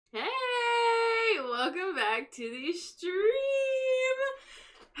welcome back to the stream.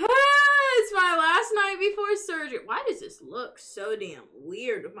 It's my last night before surgery. Why does this look so damn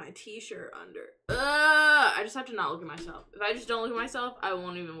weird with my t-shirt under? I just have to not look at myself. If I just don't look at myself, I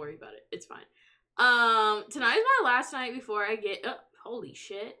won't even worry about it. It's fine. Tonight is my last night before I get, holy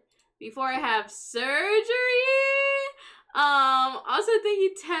shit, before I have surgery. Also thank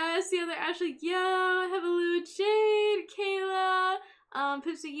you Tess, the other Ashley, Yo, Heavaloo, Jade, Kayla,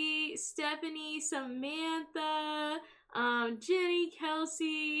 Pipsy, Stephanie, Samantha, Jenny,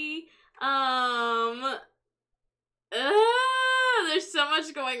 Kelsey, there's so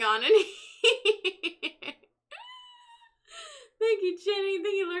much going on in here. Thank you, Jenny.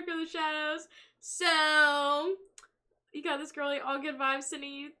 Thank you, Lurker of the Shadows. So, you got this girlie, all good vibes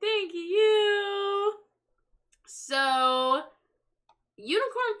sending you. Thank you. So,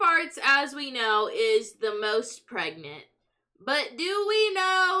 unicorn farts, as we know, is the most pregnant. But do we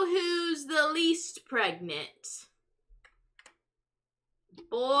know who's the least pregnant?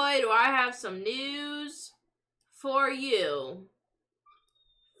 Boy, do I have some news for you.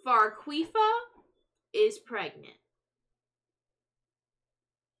 Farquifa is pregnant.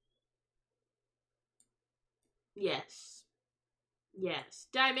 Yes. Yes.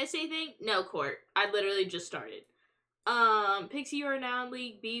 Did I miss anything? No, Court. I literally just started. Pixie, you are now in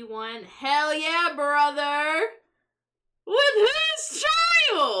League B1. Hell yeah, brother! With whose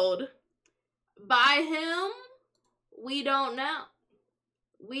child? By whom? We don't know.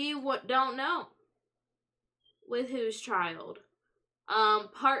 We don't know. With whose child?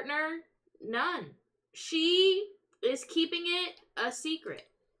 Partner? None. She is keeping it a secret.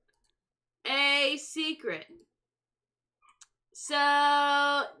 A secret.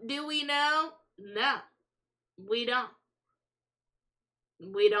 So, do we know? No. We don't.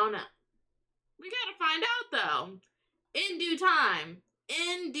 We don't know. We gotta find out, though. In due time.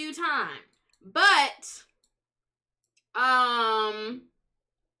 In due time. But, I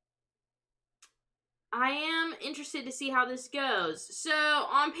am interested to see how this goes. So,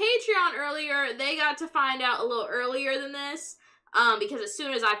 on Patreon earlier, they got to find out a little earlier than this. Because as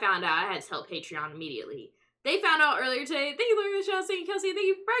soon as I found out, I had to tell Patreon immediately. They found out earlier today. Thank you, Lurker of the Shadows. Thank you, Kelsey. Thank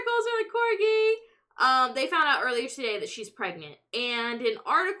you, Freckles, for the corgi. They found out earlier today that she's pregnant. And an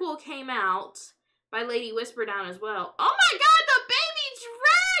article came out by Lady Whisperdown as well. Oh my god, the baby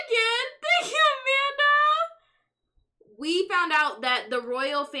dragon! Thank you, Amanda! We found out that the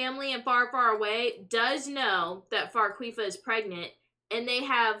royal family in Far, Far Away does know that Farquifa is pregnant. And they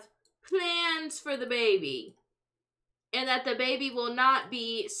have plans for the baby. And that the baby will not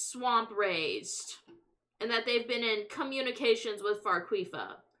be swamp raised. And that they've been in communications with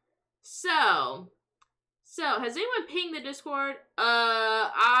Farquifa. So, has anyone pinged the Discord?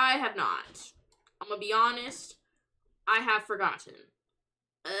 I have not. I'm gonna be honest. I have forgotten.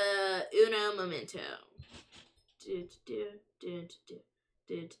 Uno momento. And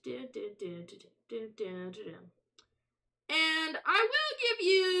I will give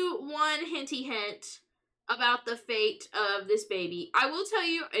you one hinty hint about the fate of this baby. I will tell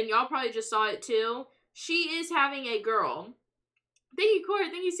you, and y'all probably just saw it too, she is having a girl. Thank you, Court.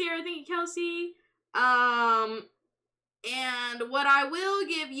 Thank you, Sarah. Thank you, Kelsey. And what I will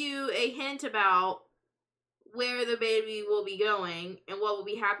give you a hint about where the baby will be going and what will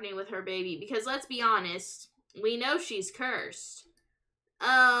be happening with her baby. Because let's be honest, we know she's cursed.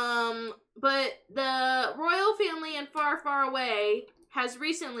 But the royal family in Far, Far Away has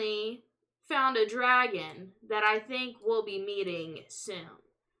recently found a dragon that I think we'll be meeting soon.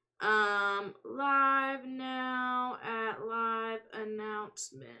 Live now at live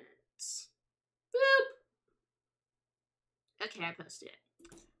announcements. Boop. Okay, I posted it.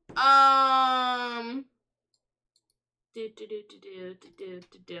 Oh,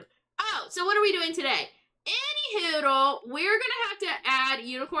 so what are we doing today? Anyhoodle, we're gonna have to add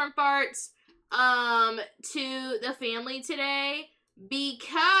unicorn farts, to the family today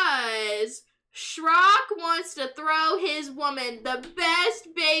because Shrock wants to throw his woman the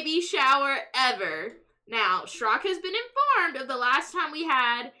best baby shower ever. Now, Shrock has been informed of the last time we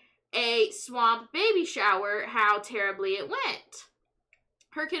had a swamp baby shower, how terribly it went.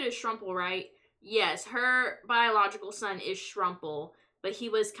 Her kid is Shrumple, right? Yes, her biological son is Shrumple, but he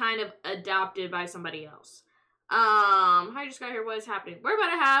was kind of adopted by somebody else. I just got here, what is happening? We're about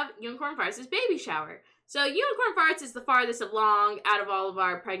to have Unicorn Farts' baby shower. So, Unicorn Farts is the farthest along out of all of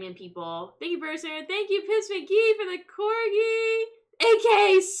our pregnant people. Thank you, Burster. Thank you, Pips McGee, for the corgi.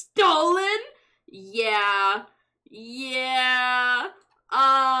 AKA stolen. Yeah.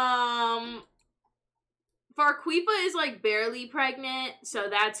 Farquifa is, like, barely pregnant, so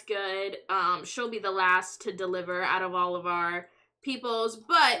that's good. She'll be the last to deliver out of all of our peoples,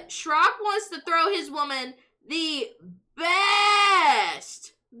 but Shrock wants to throw his woman the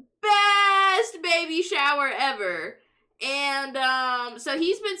best baby shower ever. And, so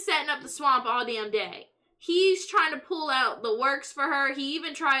he's been setting up the swamp all damn day. He's trying to pull out the works for her. He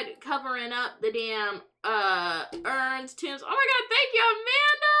even tried covering up the damn, urns, tombs. Oh my god, thank you,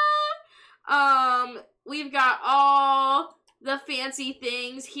 Amanda! We've got all the fancy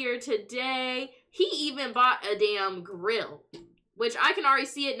things here today. He even bought a damn grill, which I can already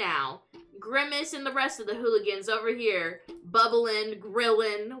see it now. Grimace and the rest of the hooligans over here, bubbling,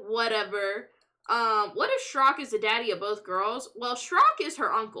 grilling, whatever. What if Shrock is the daddy of both girls? Well, Shrock is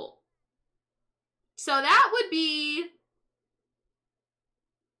her uncle. So that would be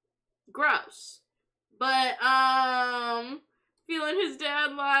gross. But, feeling his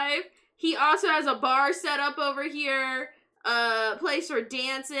dad life. He also has a bar set up over here, place for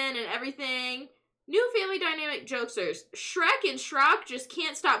dancing and everything. New family dynamic jokesters. Shrek and Shrock just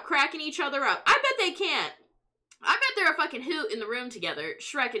can't stop cracking each other up. I bet they can't. I bet they're a fucking hoot in the room together,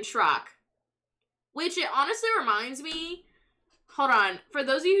 Shrek and Shrock. Which it honestly reminds me, hold on, for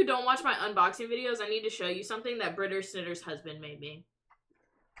those of you who don't watch my unboxing videos, I need to show you something that Britter Snitter's husband made me.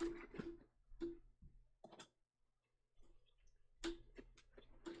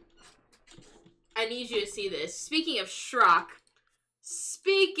 I need you to see this. Speaking of Shrock.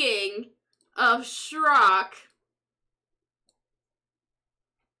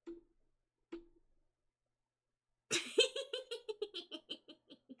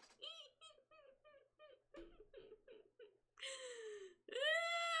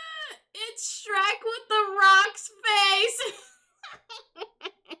 It's Shrek with the Rock's face.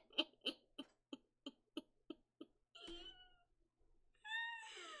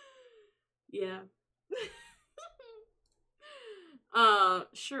 Yeah.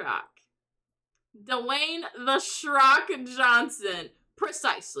 Shrock. Dwayne the Shrock Johnson.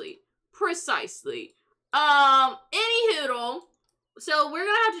 Precisely. Any hoodle. So we're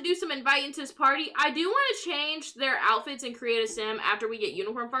gonna have to do some inviting to this party. I do want to change their outfits and create a sim after we get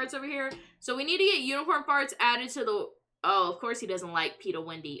Unicorn Farts over here. So we need to get Unicorn Farts added to the... Oh, of course he doesn't like Peter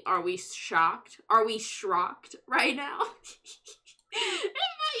Wendy. Are we shocked? Are we shrocked right now?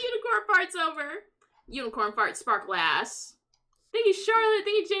 Invite Unicorn Farts over. Unicorn Fart Sparkle Ass. Thank you, Charlotte.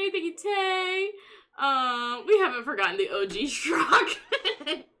 Thank you, Jenny. Thank you, Tay. We haven't forgotten the OG Shrock.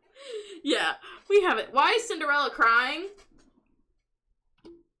 Yeah, we haven't. Why is Cinderella crying?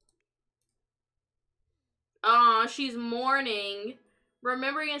 Aw, she's mourning.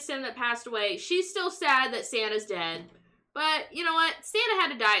 Remembering a Sim that passed away. She's still sad that Santa's dead. But, you know what? Santa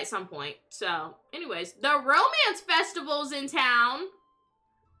had to die at some point. So, anyways. The Romance Festival's in town.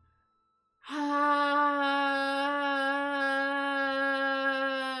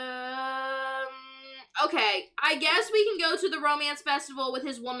 Okay. I guess we can go to the Romance Festival with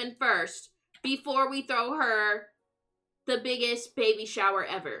his woman first. Before we throw her the biggest baby shower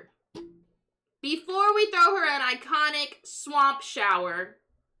ever. Before we throw her an iconic swamp shower.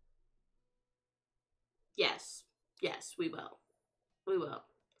 Yes. Yes, we will. We will.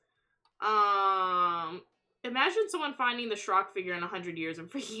 Imagine someone finding the Shrock figure in 100 years and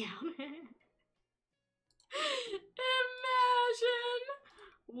freaking out. Imagine.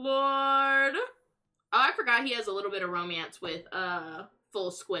 Lord. Oh, I forgot he has a little bit of romance with,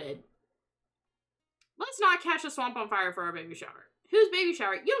 Full Squid. Let's not catch a swamp on fire for our baby shower. Whose baby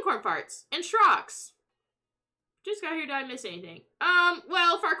shower? Unicorn Farts and Shrock's. Just got here, did I miss anything?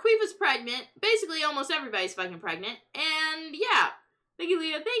 Well, Farquiva's pregnant. Basically, almost everybody's fucking pregnant. And, yeah. Thank you,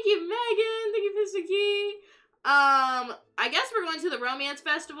 Leah. Thank you, Megan. Thank you, Pisaki. I guess we're going to the Romance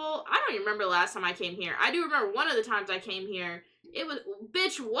Festival. I don't even remember the last time I came here. I do remember one of the times I came here. It was,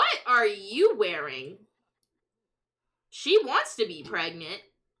 bitch, what are you wearing? She wants to be pregnant.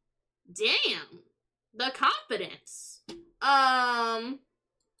 Damn. The confidence.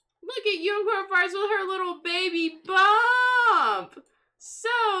 Look at Unicorn Farts with her little baby bump. So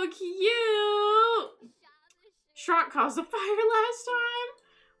cute. Shrock caused a fire last time.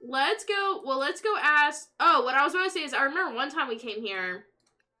 Let's go ask. Oh, what I was about to say is I remember one time we came here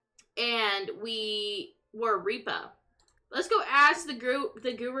and we were Reaper. Let's go ask the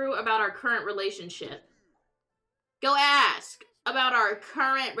guru about our current relationship. Go ask about our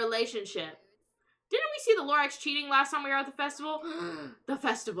current relationship. Didn't we see the Lorax cheating last time we were at the festival? The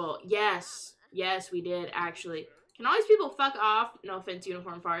festival. Yes. Yes, we did, actually. Can all these people fuck off? No offense,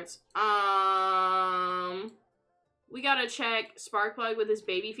 Unicorn Farts. We gotta check Sparkplug with his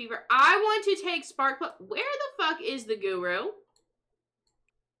baby fever. I want to take Sparkplug. Where the fuck is the guru?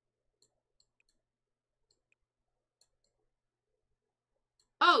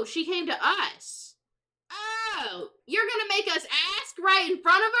 Oh, she came to us. Oh, you're gonna make us ask right in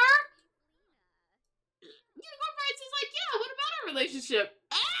front of her? Unicorn Farts is like, yeah, what about our relationship?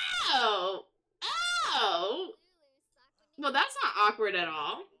 Oh! Oh! Well, that's not awkward at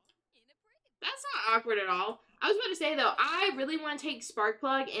all. That's not awkward at all. I was about to say, though, I really want to take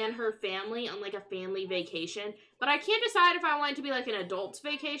Sparkplug and her family on, like, a family vacation. But I can't decide if I want it to be, like, an adult's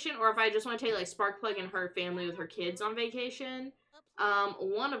vacation or if I just want to take, like, Sparkplug and her family with her kids on vacation.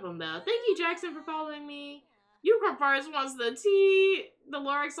 One of them, though. Thank you, Jackson, for following me. Unicorn Farts wants the tea. The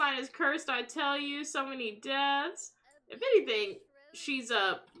Lorax line is cursed, I tell you. So many deaths. If anything, she's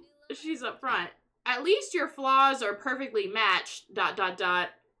up front. At least your flaws are perfectly matched, ...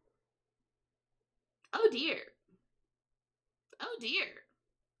 Oh dear. Oh dear.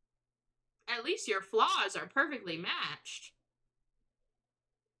 At least your flaws are perfectly matched.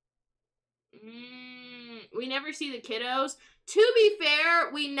 We never see the kiddos. To be fair,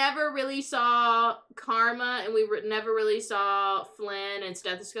 we never really saw Karma, and we never really saw Flynn and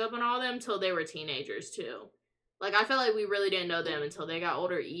Stethoscope and all of them until they were teenagers, too. Like, I feel like we really didn't know them until they got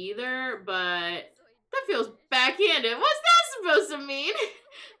older either, but that feels backhanded. What's that supposed to mean?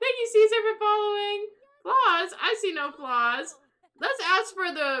 Thank you, Caesar, for following. Flaws? I see no flaws. Let's ask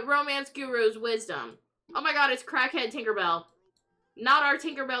for the romance guru's wisdom. Oh my god, it's crackhead Tinkerbell. Not our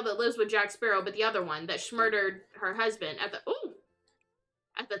Tinkerbell that lives with Jack Sparrow, but the other one that murdered her husband at the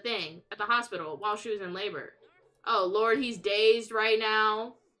hospital while she was in labor. Oh lord, he's dazed right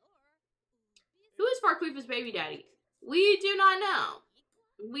now. Who is Farqueefa's baby daddy? We do not know.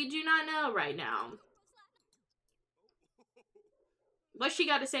 We do not know right now. What's she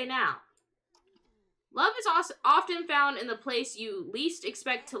got to say now? Love is often found in the place you least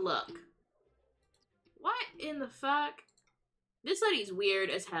expect to look. What in the fuck? This lady's weird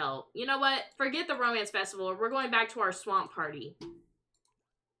as hell. You know what? Forget the romance festival. We're going back to our swamp party.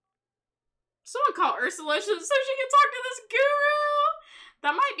 Someone call Ursula so she can talk to this guru.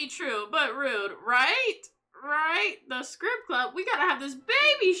 That might be true, but rude, right? Right? The script club. We gotta have this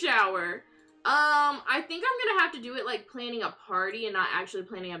baby shower. I think I'm gonna have to do it like planning a party and not actually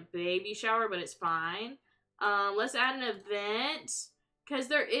planning a baby shower, but it's fine. Let's add an event, because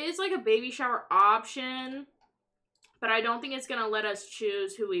there is like a baby shower option, but I don't think it's gonna let us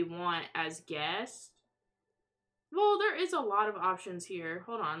choose who we want as guests. Well, there is a lot of options here.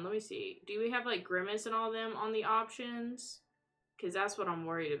 Hold on, let me see. Do we have like Grimace and all of them on the options? Because that's what I'm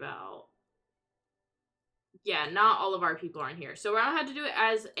worried about. Yeah, not all of our people are in here. So we're gonna have to do it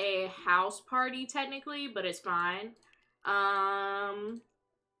as a house party technically, but it's fine.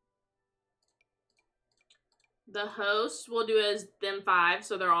 The hosts we'll do as them 5,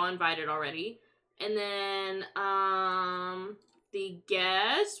 so they're all invited already. And then the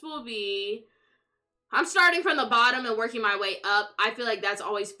guests will be, I'm starting from the bottom and working my way up. I feel like that's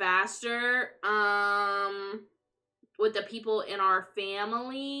always faster. With the people in our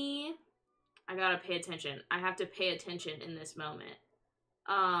family, I gotta pay attention. I have to pay attention in this moment.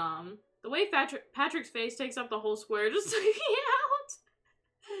 The way Patrick's face takes up the whole square just took me out.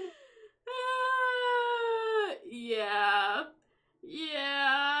 Yeah.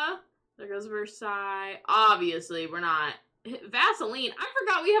 Yeah. There goes Versailles. Obviously, we're not. Vaseline. I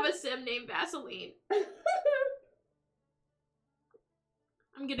forgot we have a sim named Vaseline.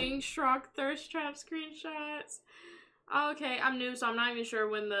 I'm getting Shrug Thirst Trap screenshots. Okay, I'm new, so I'm not even sure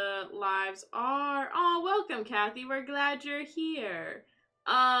when the lives are. Oh, welcome, Kathy. We're glad you're here.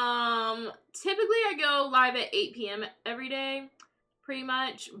 Typically I go live at 8 p.m. every day, pretty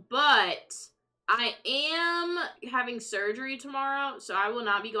much, but I am having surgery tomorrow, so I will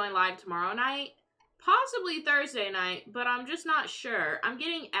not be going live tomorrow night. Possibly Thursday night, but I'm just not sure. I'm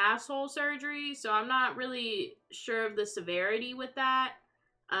getting asshole surgery, so I'm not really sure of the severity with that.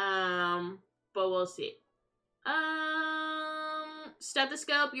 But we'll see.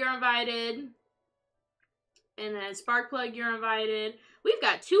 Stethoscope, you're invited. And then Sparkplug, you're invited. We've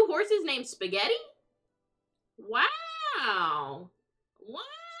got 2 horses named Spaghetti? Wow.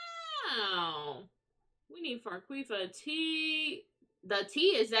 Wow. We need Farqueefa tea. The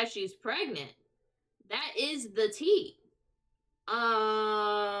tea is that she's pregnant. That is the tea.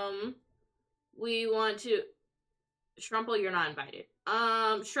 We want to... Shrumple, you're not invited.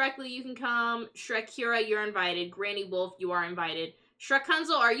 Shrekly, you can come. Shrekura, you're invited. Granny Wolf, you are invited.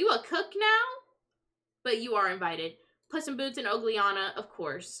 Shrekunzel, are you a cook now? But you are invited. Puss in Boots and Ogliana, of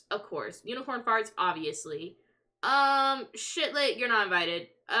course. Of course. Unicorn Farts, obviously. Shitlit, you're not invited.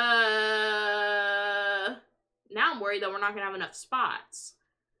 Now I'm worried that we're not gonna have enough spots.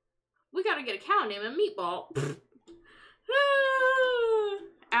 We gotta get a cow named a Meatball.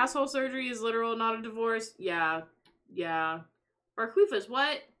 Asshole surgery is literal, not a divorce. Yeah. Yeah. Farqueefa's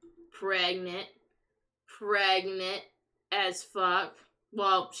what? Pregnant. pregnant as fuck.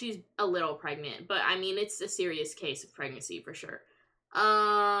 Well, she's a little pregnant, but I mean, it's a serious case of pregnancy for sure.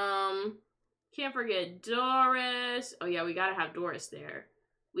 Can't forget Doris. Oh yeah, we gotta have Doris there.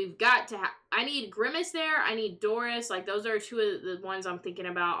 We've got to have, I need Grimace there. I need Doris. Like, those are two of the ones I'm thinking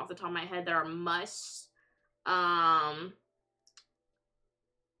about off the top of my head that are musts. Not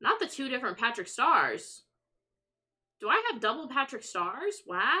the two different Patrick Stars. Do I have double Patrick Stars?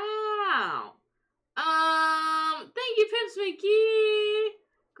 Wow. Thank you, Pimps McGee.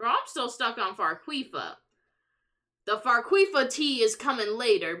 Girl, I'm still stuck on Farqueefa. The Farqueefa tea is coming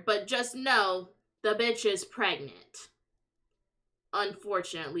later, but just know the bitch is pregnant.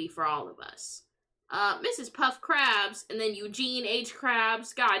 Unfortunately for all of us. Mrs. Puff Krabs, and then Eugene H.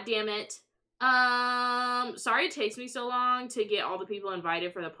 Krabs. God damn it. Sorry it takes me so long to get all the people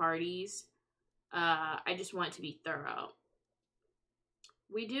invited for the parties. I just want to be thorough.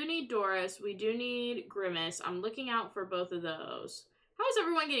 We do need Doris. We do need Grimace. I'm looking out for both of those. How is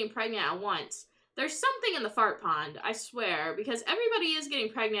everyone getting pregnant at once? There's something in the fart pond, I swear, because everybody is getting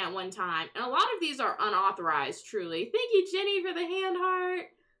pregnant at one time, and a lot of these are unauthorized, truly. Thank you, Jenny, for the hand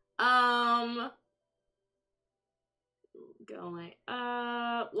heart. Going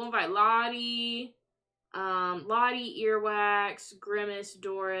up. We'll invite Lottie. Lottie, Earwax, Grimace,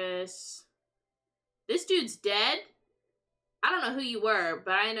 Doris. This dude's dead? I don't know who you were,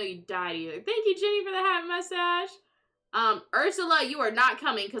 but I didn't know you died either. Thank you, Jenny, for the hat mustache. Ursula, you are not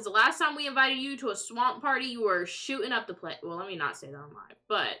coming, because the last time we invited you to a swamp party, you were shooting up the place. Well, let me not say that on live,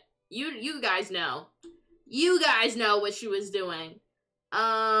 but you guys know. You guys know what she was doing.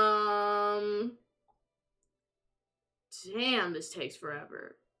 Damn, this takes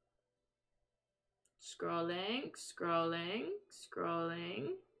forever. Scrolling, scrolling,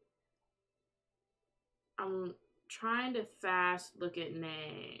 scrolling. I'm trying to fast look at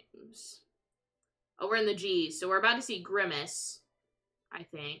names. Oh, we're in the G's, so we're about to see Grimace, I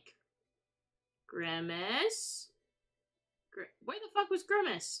think. Grimace. Where the fuck was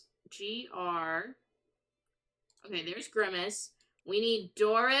Grimace? G-R. Okay, there's Grimace. We need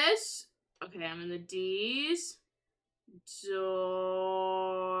Doris. Okay, I'm in the D's.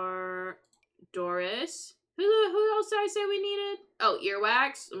 Doris. Who else did I say we needed? Oh,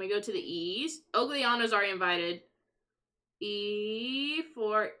 Earwax. Let me go to the E's. Ogliano's already invited. E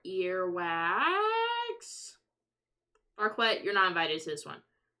for Earwax. Farquette, you're not invited to this one.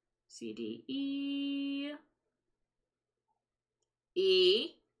 C, D, E.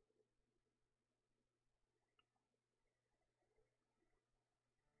 E.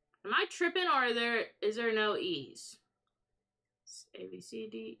 Am I tripping, or is there no E's? A, B, C,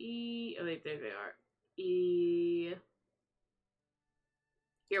 D, E. Oh, wait, there they are. E.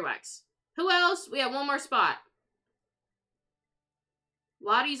 Earwax. Who else? We have one more spot.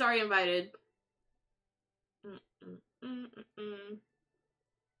 Lottie's already invited.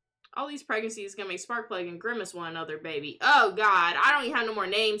 All these pregnancies gonna make Sparkplug and Grimace one another, baby. Oh, God. I don't even have no more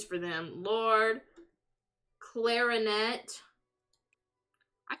names for them. Lord. Clarinet.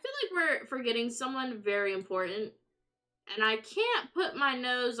 I feel like we're forgetting someone very important. And I can't put my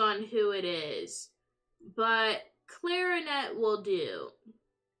nose on who it is. But Clarinet will do.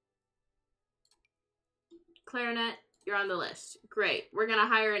 Clarinet, you're on the list. Great. We're going to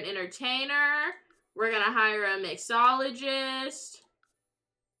hire an entertainer. We're going to hire a mixologist.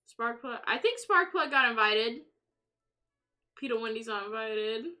 Sparkplug. I think Sparkplug got invited. Peter Wendy's not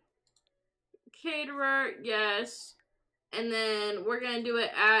invited. Caterer, yes. And then we're going to do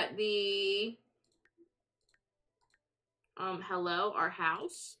it at the... hello, our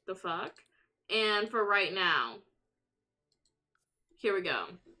house. The fuck? And for right now. Here we go.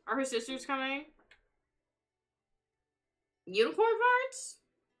 Are her sisters coming? Unicorn farts?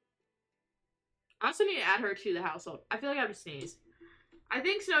 I also need to add her to the household. I feel like I have to sneeze. I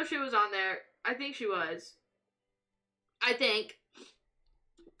think Snowshoe was on there. I think she was. I think.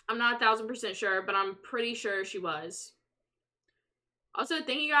 I'm not 1000% sure, but I'm pretty sure she was. Also,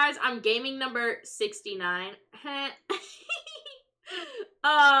 thank you guys. I'm gaming number 69.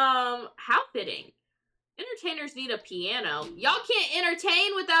 How fitting. Entertainers need a piano. Y'all can't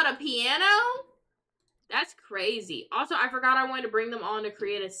entertain without a piano? That's crazy. Also, I forgot I wanted to bring them on to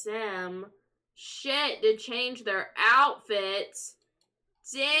create a sim. Shit, to change their outfits.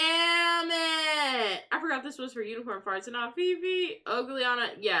 Damn it. I forgot this was for Unicorn Farts and not Phoebe.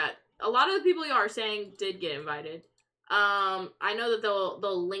 Ogliana, yeah. A lot of the people you are saying did get invited. I know that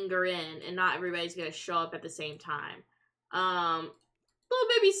they'll linger in and not everybody's gonna show up at the same time. Little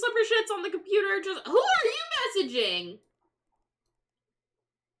baby slipper shits on the computer. Just who are you messaging?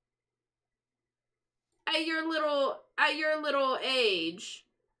 At your little age.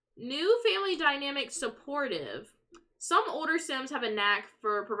 New family dynamic supportive. Some older Sims have a knack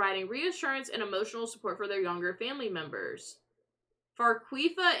for providing reassurance and emotional support for their younger family members.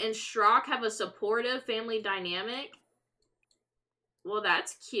 Farquifa and Schrock have a supportive family dynamic. Well,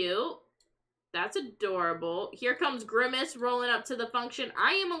 that's cute. That's adorable. Here comes Grimace rolling up to the function.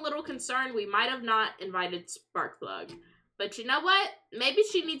 I am a little concerned we might have not invited Sparkplug. But you know what? Maybe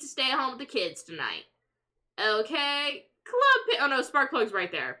she needs to stay at home with the kids tonight. Okay. Oh no, Sparkplug's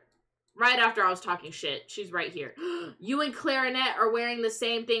right there. Right after I was talking shit. She's right here. You and Clarinet are wearing the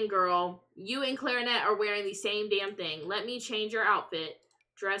same thing, girl. You and Clarinet are wearing the same damn thing. Let me change your outfit.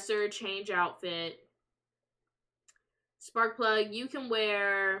 Dresser, change outfit. Sparkplug, you can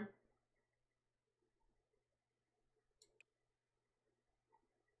wear...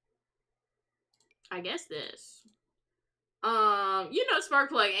 I guess this. You know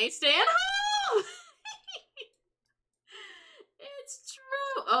Sparkplug ain't staying home! It's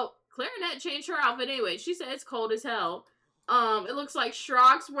true. Oh, Clarinet changed her outfit anyway. She said it's cold as hell. It looks like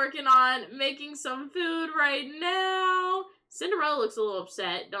Schrock's working on making some food right now. Cinderella looks a little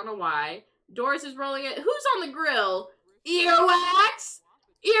upset. Don't know why. Doris is rolling it. Who's on the grill? Earwax?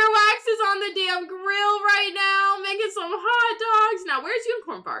 Earwax is on the damn grill right now, making some hot dogs. Now, where's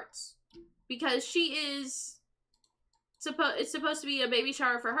Unicorn Farts? Because she is... It's supposed to be a baby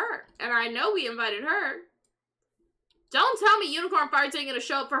shower for her. And I know we invited her. Don't tell me Unicorn Farts ain't gonna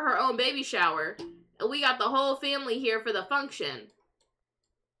show up for her own baby shower. And we got the whole family here for the function.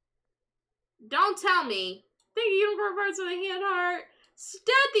 Don't tell me. Thank you, Unicorn Farts, for the hand heart.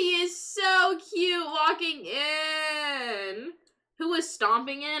 Steffi is so cute walking in. Who was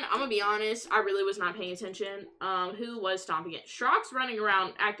stomping in? I'm gonna be honest, I really was not paying attention. Who was stomping in? Schrock's running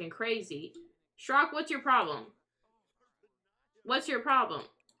around acting crazy. Schrock, what's your problem? What's your problem?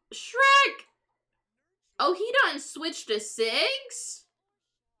 Shrek! Oh, he done switched to Sigs?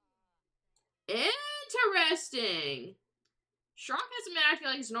 Interesting. Schrock hasn't been acting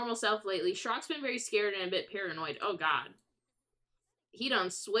like his normal self lately. Schrock's been very scared and a bit paranoid. Oh, God. He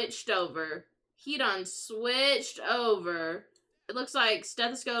done switched over. He done switched over. It looks like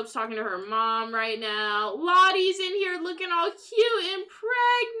Stethoscope's talking to her mom right now. Lottie's in here looking all cute and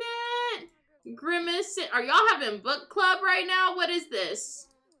pregnant. Grimace. Are y'all having book club right now? What is this?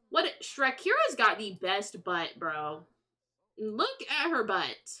 What? Shrekira's got the best butt, bro. Look at her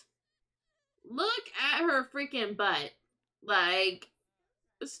butt. Look at her freaking butt. Like,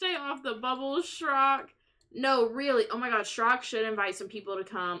 stay off the bubble, Schrock. No, really. Oh my god, Schrock should invite some people to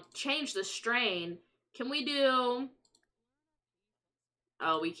come. Change the strain. Can we do...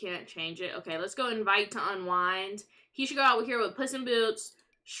 Oh, we can't change it. Okay, let's go invite to unwind. He should go out here with Puss in Boots,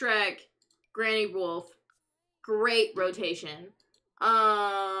 Shrek, Granny Wolf. Great rotation.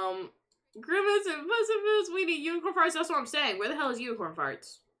 Grimace and Puss in Boots. We need Unicorn Farts. That's what I'm saying. Where the hell is Unicorn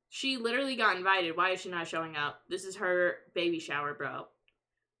Farts? She literally got invited. Why is she not showing up? This is her baby shower, bro.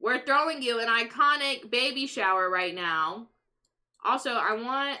 We're throwing you an iconic baby shower right now. Also, I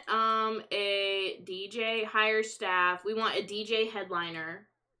want a DJ, hire staff. We want a DJ headliner.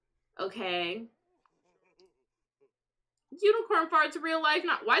 Okay. Unicorn Farts real life.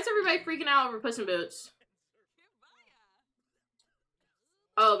 Not. Why is everybody freaking out over Puss in Boots?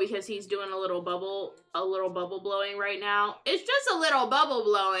 Oh, because he's doing a little bubble blowing right now. It's just a little bubble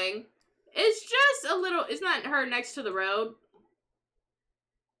blowing. It's just a little. Isn't that her next to the road?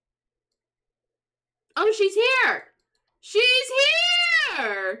 Oh, she's here. She's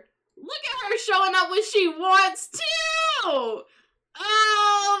here! Look at her showing up when she wants to!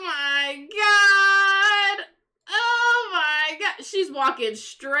 Oh my god! Oh my god! She's walking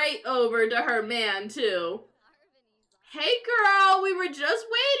straight over to her man, too. Hey girl, we were just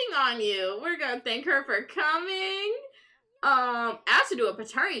waiting on you. We're gonna thank her for coming. I have to do a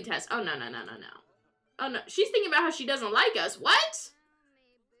paternity test. Oh, no. Oh, no. She's thinking about how she doesn't like us. What?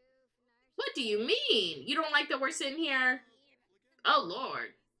 What do you mean? You don't like that we're sitting here? Oh,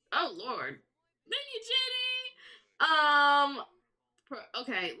 Lord. Oh, Lord. Thank you, Jenny.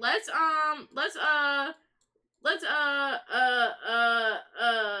 Okay, let's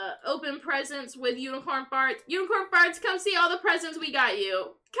open presents with Unicorn Farts. Unicorn Farts, come see all the presents we got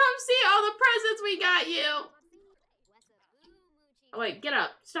you. Come see all the presents we got you. Oh, wait, get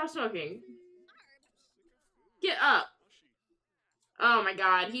up. Stop smoking. Get up. Oh my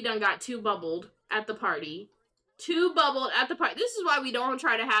god, he done got too bubbled at the party. Too bubbled at the party. This is why we don't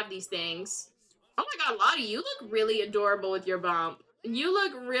try to have these things. Oh my god, Lottie, you look really adorable with your bump. You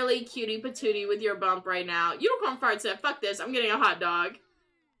look really cutie patootie with your bump right now. Unicorn Fart said, fuck this, I'm getting a hot dog.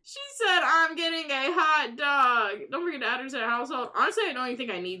 She said, I'm getting a hot dog. Don't forget to add her to the household. Honestly, I don't even think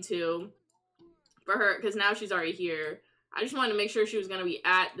I need to. For her, because now she's already here. I just wanted to make sure she was gonna be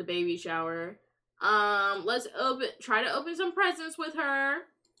at the baby shower. Let's try to open some presents with her.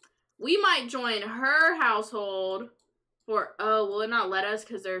 We might join her household for, oh, will it not let us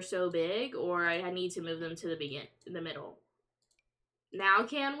because they're so big? Or I need to move them to the middle. Now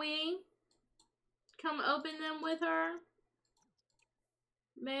can we come open them with her?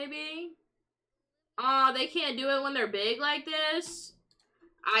 Maybe? Oh, they can't do it when they're big like this?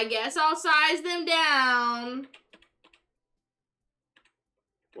 I guess I'll size them down.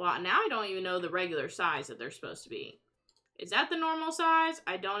 Well, now I don't even know the regular size that they're supposed to be. Is that the normal size?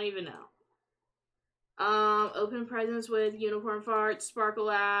 I don't even know. Open presents with unicorn farts, sparkle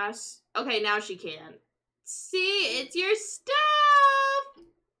ass. Okay, now she can. See, it's your stuff!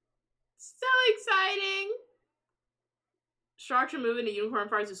 So exciting. Sharks are moving to Unicorn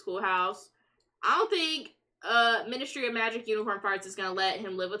Farts' schoolhouse. I don't think Ministry of Magic Unicorn Farts is gonna let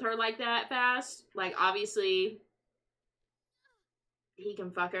him live with her like that fast. Like, obviously, he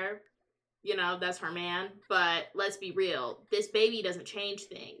can fuck her. You know, that's her man. But let's be real. This baby doesn't change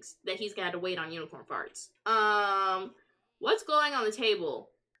things. That he's got to wait on Unicorn Farts. What's going on the table?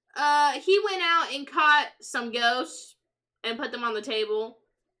 He went out and caught some ghosts and put them on the table.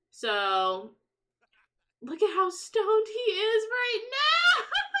 So, look at how stoned he is right now.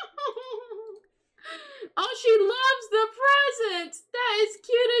 Oh, she loves the presents. That is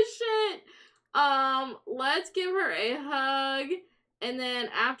cute as shit. Let's give her a hug. And then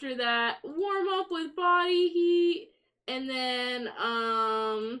after that, warm up with body heat. And then,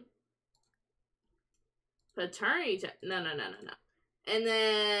 paternity no. And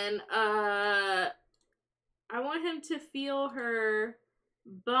then, I want him to feel her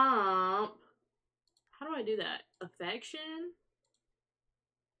bump. How do I do that? Affection?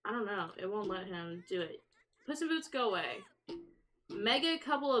 I don't know. It won't let him do it. Puss in Boots, go away. Mega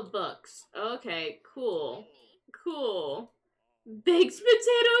couple of books. Okay, cool. Cool. Baked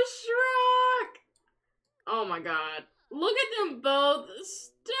potato shrunk! Oh my god. Look at them both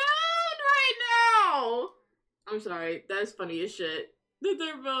stoned right now! I'm sorry. That's funny as shit. That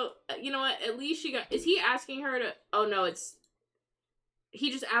they're both... You know what? At least she got... Is he asking her to... Oh no, it's...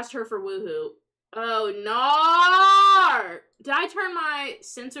 He just asked her for woohoo. Oh no! Did I turn my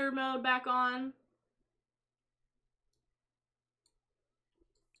censor mode back on?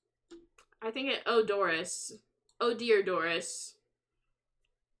 I think it... Oh, Doris. Oh dear, Doris.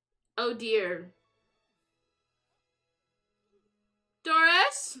 Oh dear.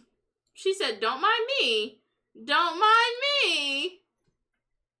 Doris? She said, don't mind me. Don't mind me.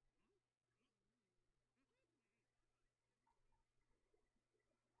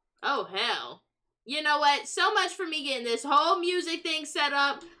 Oh, hell. You know what? So much for me getting this whole music thing set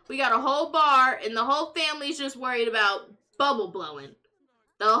up. We got a whole bar, and the whole family's just worried about bubble blowing.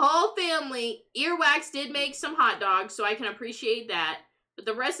 The whole family, Earwax did make some hot dogs, so I can appreciate that. But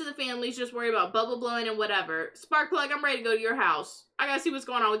the rest of the family's just worried about bubble blowing and whatever. Sparkplug, I'm ready to go to your house. I gotta see what's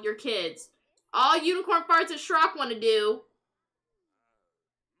going on with your kids. All Unicorn Farts and Schrock want to do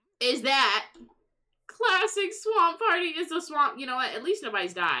is that. Classic swamp party is the swamp. You know what? At least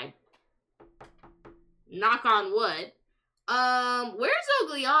nobody's died. Knock on wood. Where's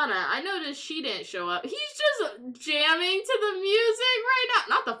Ogliana? I noticed she didn't show up. He's just jamming to the music right now.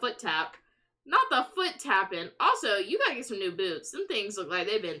 Not the foot tap. Not the foot tapping. Also, you gotta get some new boots. Some things look like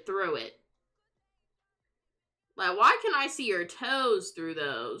they've been through it. Like, why can I see your toes through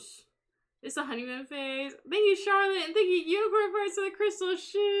those? It's a honeymoon phase. Thank you, Charlotte, and thank you, Unicorn Farts, for the crystal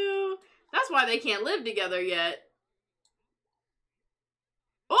shoe. That's why they can't live together yet.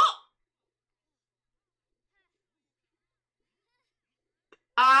 Oh!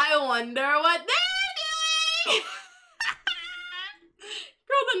 I wonder what they're doing!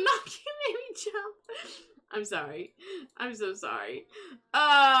 Girl, the knocky made me jump. I'm sorry. I'm so sorry.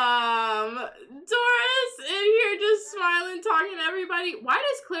 Doris in here just smiling, talking to everybody. Why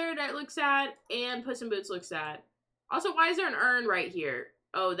does Clarinet look sad and Puss in Boots look sad? Also, why is there an urn right here?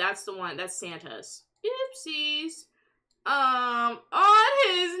 Oh, that's the one. That's Santa's. Oopsies. On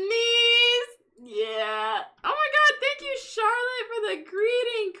his knees. Yeah. Oh my god, thank you, Charlotte, for the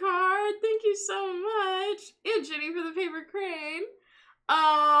greeting card. Thank you so much. And Jenny for the paper crane.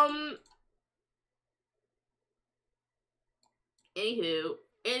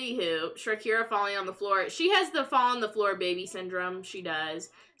 Anywho, Shrakira falling on the floor. She has the fall on the floor baby syndrome. She does.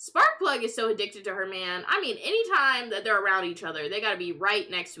 Sparkplug is so addicted to her man. I mean, anytime that they're around each other, they gotta be right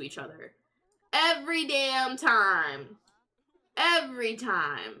next to each other. Every damn time. Every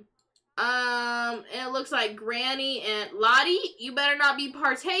time. And it looks like Granny and Lottie, you better not be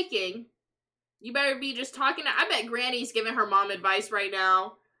partaking. You better be just talking. I bet Granny's giving her mom advice right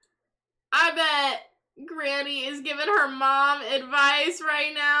now. I bet Granny is giving her mom advice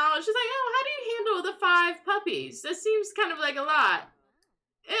right now. She's like, oh, how do you handle the 5 puppies? That seems kind of like a lot.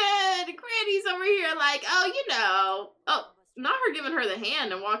 And Granny's over here like, oh, you know. Oh, not her giving her the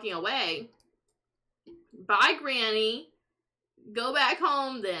hand and walking away. Bye, Granny. Go back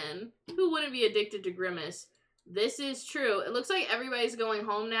home then. Who wouldn't be addicted to Grimace? This is true. It looks like everybody's going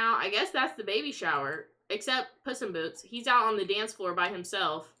home now. I guess that's the baby shower. Except Puss in Boots. He's out on the dance floor by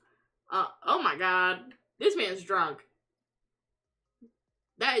himself. Oh my god. This man's drunk.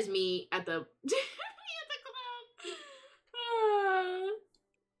 That is me at the... me at the club.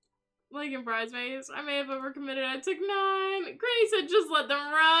 Like in Bridesmaids. I may have overcommitted. I took 9. Granny said just let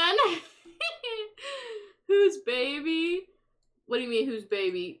them run. Whose baby? What do you mean, whose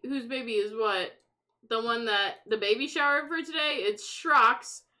baby? Whose baby is what? The one that... the baby shower for today? It's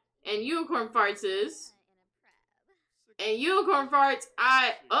Shrock's. And Unicorn Farts is... and Unicorn Farts,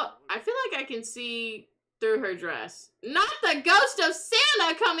 I feel like I can see through her dress. Not the ghost of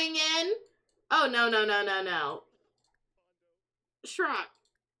Santa coming in! Oh, no. Shrock,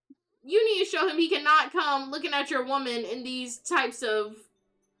 you need to show him he cannot come looking at your woman in these types of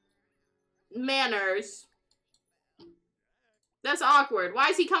manners. That's awkward. Why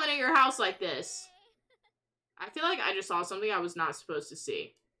is he coming at your house like this? I feel like I just saw something I was not supposed to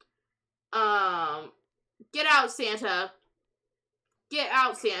see. Get out, Santa. Get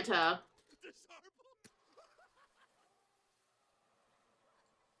out, Santa.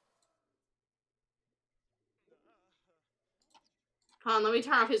 Hold on, let me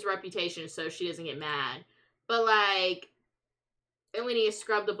turn off his reputation so she doesn't get mad. But, like, and we need to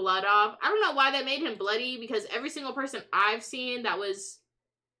scrub the blood off. I don't know why that made him bloody, because every single person I've seen that was,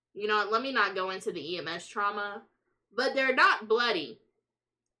 you know, let me not go into the EMS trauma, but they're not bloody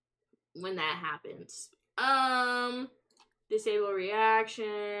when that happens. Disable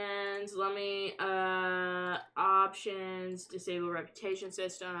reactions, let me, options, disable reputation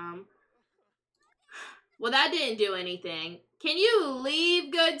system. Well, that didn't do anything. Can you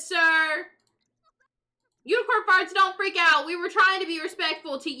leave, good sir? Unicorn Farts, don't freak out. We were trying to be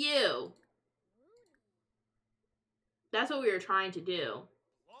respectful to you. That's what we were trying to do.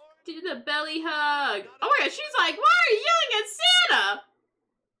 Do the belly hug. Oh my god, she's like, why are you yelling at Santa?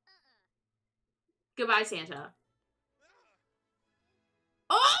 Goodbye, Santa.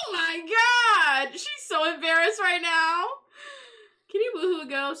 Oh my god! She's so embarrassed right now. Can you woohoo a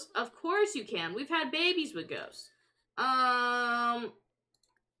ghost? Of course you can. We've had babies with ghosts.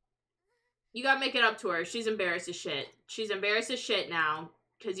 You gotta make it up to her. She's embarrassed as shit. She's embarrassed as shit now.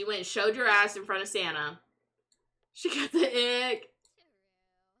 Because you went and showed your ass in front of Santa. She got the ick.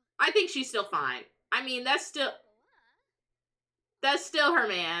 I think she's still fine. I mean, that's still her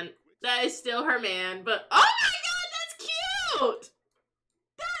man. That is still her man. But, oh my god, that's cute!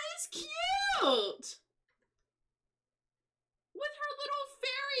 That is cute! With her little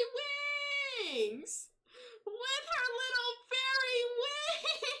fairy wings! With her little fairy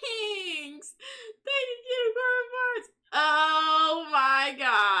wings! Thank you, Unicorn Farts. Oh my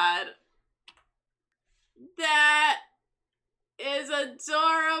god. That is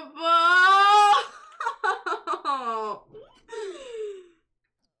adorable!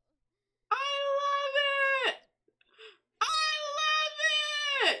 I love it! I love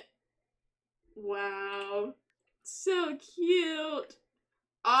it! Wow. So cute.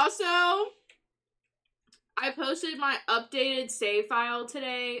 Also, I posted my updated save file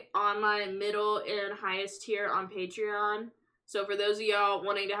today on my middle and highest tier on Patreon. So for those of y'all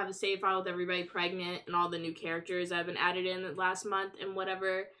wanting to have a save file with everybody pregnant and all the new characters I've been added in last month and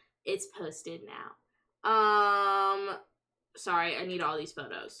whatever, it's posted now. Sorry, I need all these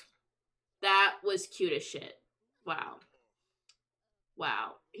photos. That was cute as shit. Wow.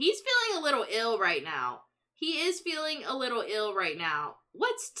 Wow. He's feeling a little ill right now. He is feeling a little ill right now.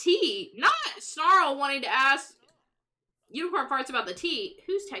 What's tea? Not Snarl wanting to ask Unicorn Farts about the tea.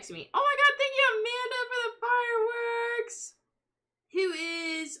 Who's texting me? Oh my god, thank you, Amanda, for the fireworks. Who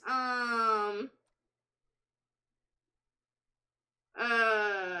is,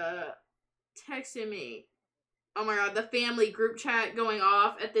 texting me? Oh my god, the family group chat going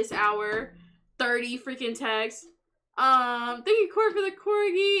off at this hour. 30 freaking texts. Thank you, Court, for the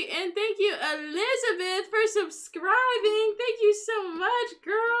corgi, and thank you, Elizabeth, for subscribing. Thank you so much,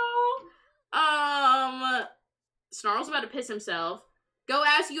 girl. Snarl's about to piss himself. Go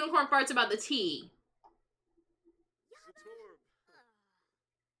ask Unicorn Farts about the tea.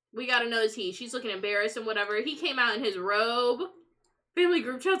 We gotta know the tea. She's looking embarrassed and whatever. He came out in his robe. Family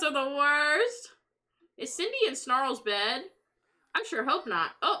group chats are the worst. Is Cindy in Snarl's bed? I sure hope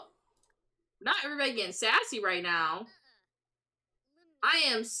not. Oh. Not everybody getting sassy right now. I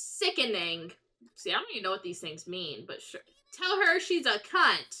am sickening. See, I don't even know what these things mean, but sure. Tell her she's a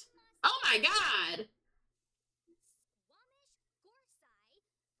cunt. Oh my god!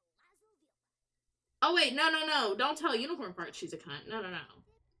 Oh wait, no. Don't tell Unicorn Fart she's a cunt. No.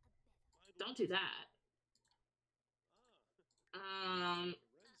 Don't do that.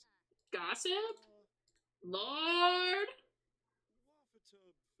 Gossip? Lord?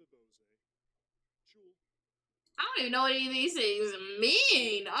 I don't even know what any of these things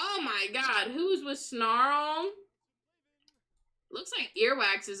mean. Oh my god, who's with Snarl? Looks like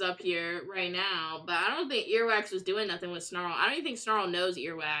Earwax is up here right now, but I don't think Earwax was doing nothing with Snarl. I don't even think Snarl knows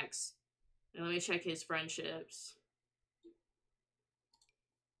Earwax. And let me check his friendships.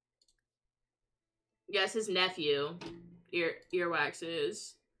 Yes, his nephew, Earwax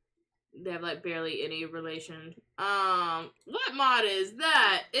is. They have like barely any relation. What mod is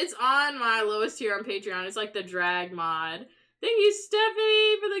that? It's on my lowest tier on Patreon. It's like the drag mod. Thank you,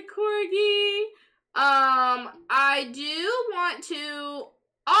 Stephanie, for the corgi. I do want to,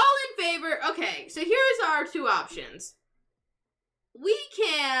 all in favor. Okay, so here's our two options. We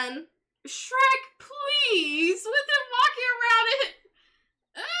can Shrek, please, with him walking around it.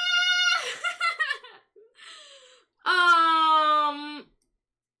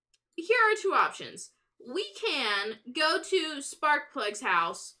 Here are two options. We can go to Sparkplug's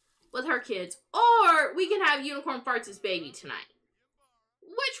house with her kids, or we can have Unicorn Farts' baby tonight.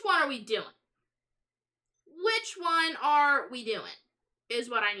 Which one are we doing? Which one are we doing? Is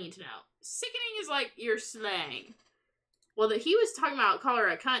what I need to know. Sickening is like your slang. Well, he was talking about call her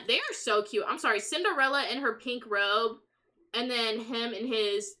a cunt. They are so cute. I'm sorry, Cinderella in her pink robe, and then him in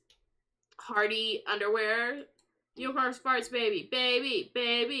his Hardy underwear. Unicorn Farts baby, baby.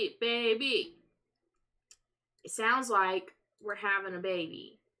 It sounds like we're having a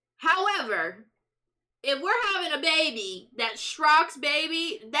baby. However, if we're having a baby, that Shrock's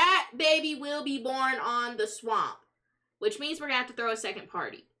baby, that baby will be born on the swamp. Which means we're going to have to throw a second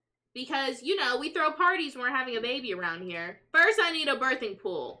party. Because, you know, we throw parties when we're having a baby around here. First, I need a birthing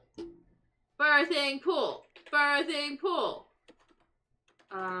pool. Birthing pool. Pool?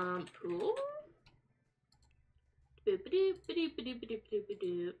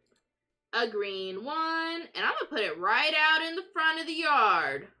 A green one. And I'm going to put it right out in the front of the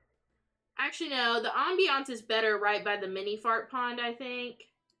yard. Actually, no. The ambiance is better right by the mini fart pond, I think.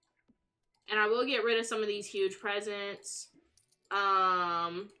 And I will get rid of some of these huge presents.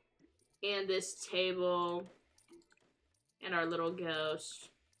 And this table. And our little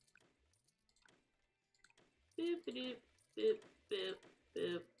ghost. Boop, boop, boop, boop,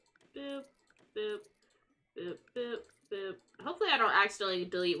 boop, boop, boop, boop, boop, boop. Hopefully I don't accidentally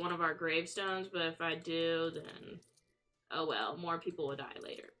delete one of our gravestones, but if I do, then oh well, more people will die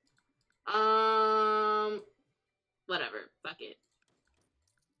later. Whatever, fuck it.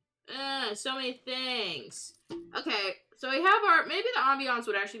 So many things. Okay, so we have our, maybe the ambiance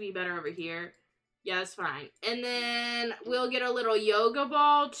would actually be better over here. Yeah, that's fine. And then we'll get a little yoga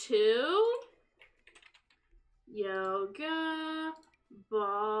ball too. Yoga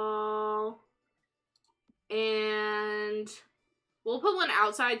ball. And we'll put one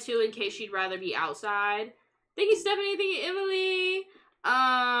outside too in case she'd rather be outside. Thank you, Stephanie. Thank you, Emily.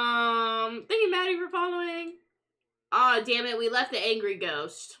 Thank you, Maddie, for following. Aw, damn it. We left the angry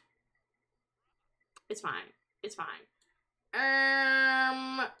ghost. It's fine. It's fine.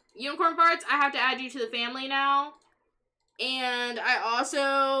 Unicorn Farts, I have to add you to the family now. And I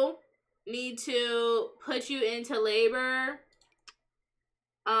also need to put you into labor.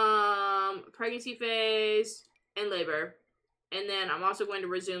 Pregnancy phase and labor. And then I'm also going to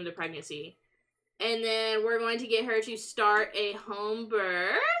resume the pregnancy. And then we're going to get her to start a home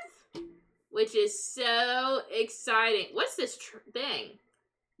birth, which is so exciting. What's this thing?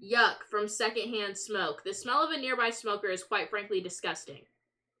 Yuck, from secondhand smoke. The smell of a nearby smoker is quite frankly disgusting.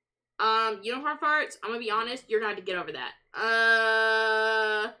 Unicorn Farts, I'm gonna be honest, you're gonna have to get over that.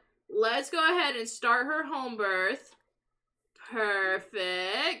 Let's go ahead and start her home birth.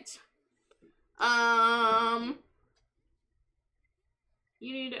 Perfect.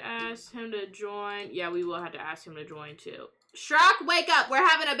 You need to ask him to join. Yeah, we will have to ask him to join too. Shrock, wake up. We're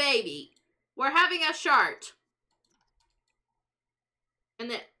having a baby. We're having a shart. And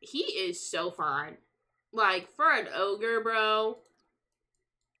then he is so fine. Like, for an ogre, bro.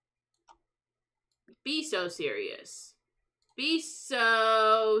 Be so serious. Be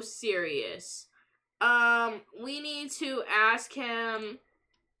so serious. We need to ask him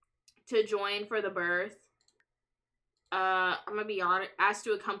to join for the birth. I'm gonna be honest, asked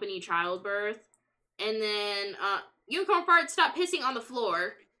to accompany childbirth. And then, Unicorn Fart, stop pissing on the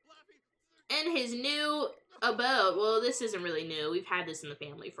floor. In his new abode. Well, this isn't really new. We've had this in the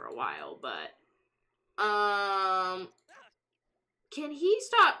family for a while, but Can he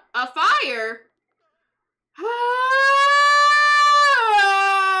stop a fire?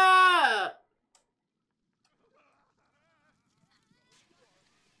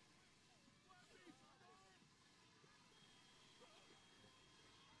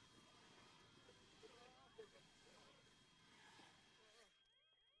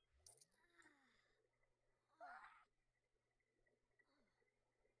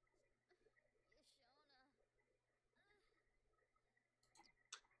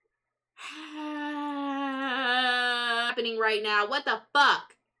 Happening right now. What the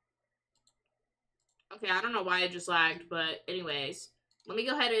fuck? Okay, I don't know why it just lagged, but anyways. Let me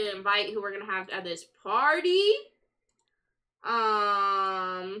go ahead and invite who we're gonna have at this party.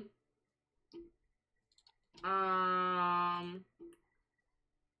 Add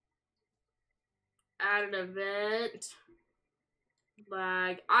an event.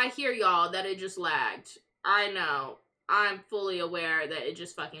 Lag. I hear y'all that it just lagged. I know. I'm fully aware that it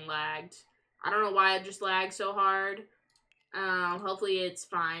just fucking lagged. I don't know why it just lagged so hard. Hopefully it's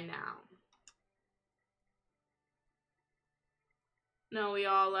fine now. No, we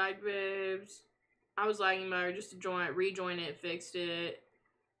all lagged, babes. I was lagging better just to rejoin it, fixed it.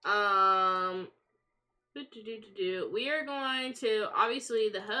 We are going to, obviously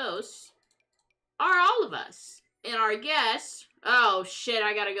the hosts are all of us. And our guests, oh shit,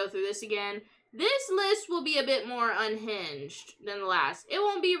 I gotta go through this again. This list will be a bit more unhinged than the last. It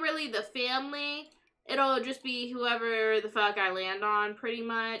won't be really the family. It'll just be whoever the fuck I land on, pretty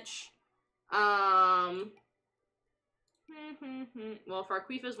much. Well,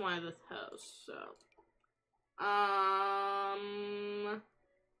 Farquifa's one of the hosts, so.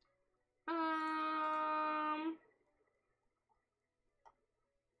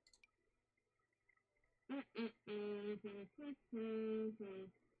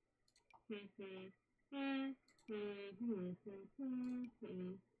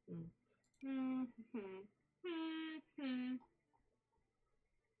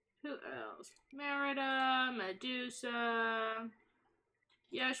 Who else? Merida, Medusa.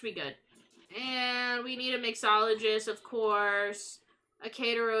 Yeah, should be good. And we need a mixologist, of course. A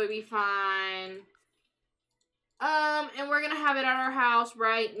caterer would be fine. And we're gonna have it at our house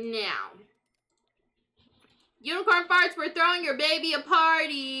right now. Unicorn Farts, we're throwing your baby a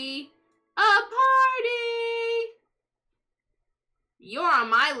party. A party! You're on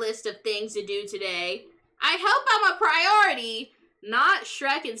my list of things to do today. I hope I'm a priority. Not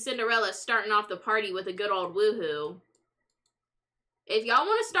Shrek and Cinderella starting off the party with a good old woohoo. If y'all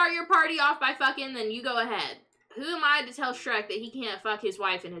want to start your party off by fucking, then you go ahead. Who am I to tell Shrek that he can't fuck his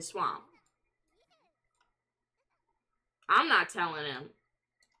wife in his swamp? I'm not telling him.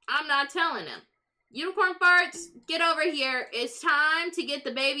 I'm not telling him. Unicorn Farts, get over here. It's time to get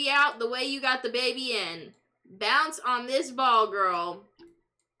the baby out the way you got the baby in. Bounce on this ball, girl.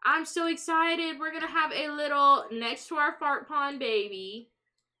 I'm so excited. We're going to have a little next to our fart pond baby.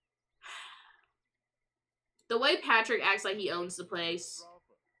 The way Patrick acts like he owns the place.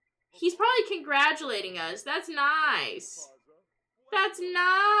 He's probably congratulating us. That's nice. That's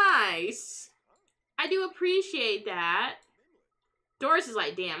nice. I do appreciate that. Doris is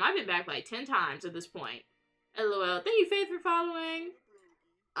like, damn, I've been back like 10 times at this point. LOL. Thank you, Faith, for following.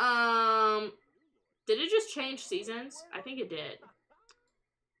 Did it just change seasons? I think it did.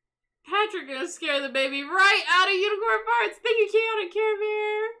 Patrick gonna scare the baby right out of Unicorn Farts. Thank you, Chaotic Care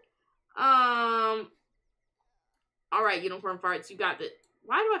Bear. Alright, Unicorn Farts, you got the...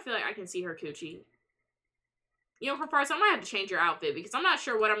 Why do I feel like I can see her coochie? Unicorn Farts, I might have to change your outfit because I'm not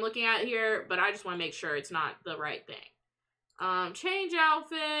sure what I'm looking at here, but I just want to make sure it's not the right thing. Change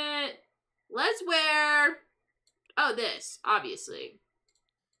outfit. Let's wear... Oh, this, obviously.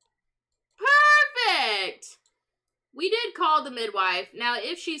 Perfect! We did call the midwife. Now,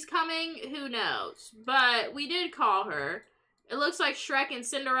 if she's coming, who knows? But we did call her. It looks like Shrek and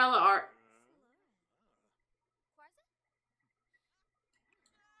Cinderella are...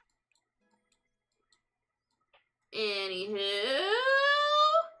 Anywho,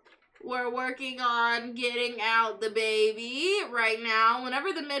 we're working on getting out the baby right now.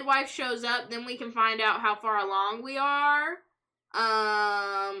 Whenever the midwife shows up, then we can find out how far along we are.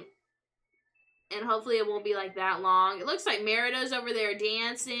 And hopefully it won't be like that long. It looks like Merida's over there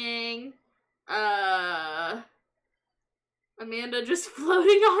dancing. Amanda just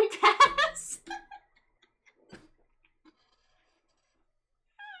floating on past.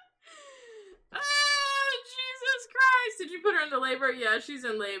 Jesus Christ! Did you put her into labor? Yeah, she's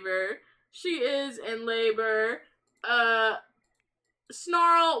in labor. She is in labor.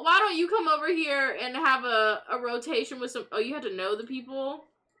 Snarl, why don't you come over here and have a rotation with some... Oh, you had to know the people?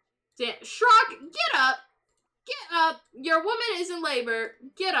 Shrock, get up! Get up! Your woman is in labor.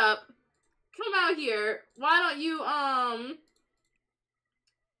 Get up. Come out here. Why don't you,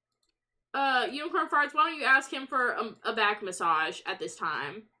 Unicorn Farts, why don't you ask him for a back massage at this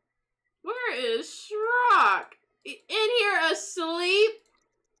time? Where is Shrock? In here asleep?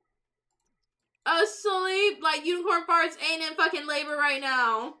 Asleep? Like Unicorn Farts ain't in fucking labor right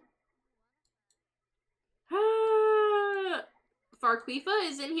now. Farquifa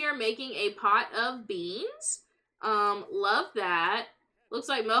is in here making a pot of beans. Love that. Looks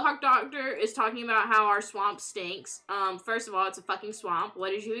like Mohawk Doctor is talking about how our swamp stinks. First of all, it's a fucking swamp. What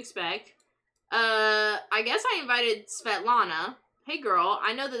did you expect? I guess I invited Svetlana. Hey girl,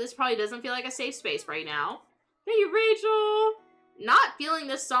 I know that this probably doesn't feel like a safe space right now. Hey Rachel! Not feeling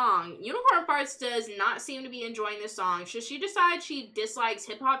this song. Unicorn Farts does not seem to be enjoying this song. Should she decide she dislikes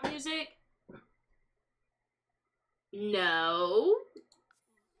hip-hop music? No.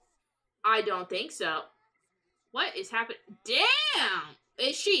 I don't think so. What is happening? Damn!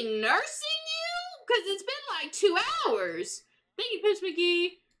 Is she nursing you? Because it's been like 2 hours. Thank you, Pitch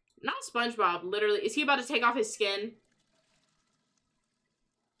McGee. Not SpongeBob, literally. Is he about to take off his skin?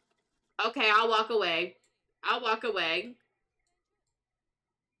 Okay, I'll walk away. I'll walk away.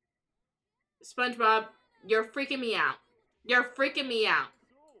 SpongeBob, you're freaking me out. You're freaking me out.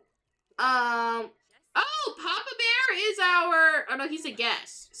 Oh, Papa Bear is our... Oh, no, he's a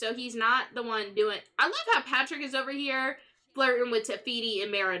guest. So he's not the one doing... I love how Patrick is over here flirting with Tafiti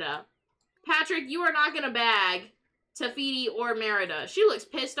and Merida. Patrick, you are not going to bag Tafiti or Merida. She looks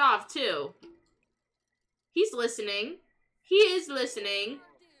pissed off, too. He's listening. He is listening.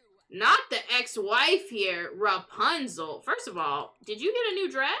 Not the ex-wife here, Rapunzel. First of all, did you get a new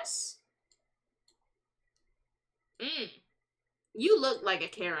dress? You look like a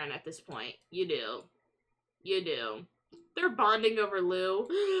Karen at this point. You do. You do. They're bonding over Lou.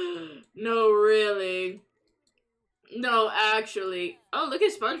 No, really. No, actually. Oh, look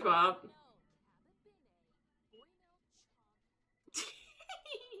at SpongeBob.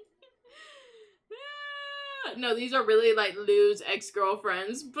 No, these are really like Lou's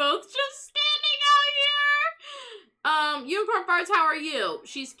ex-girlfriends. Both just standing out here. Unicorn Farts, how are you?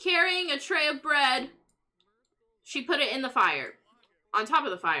 She's carrying a tray of bread. She put it in the fire. On top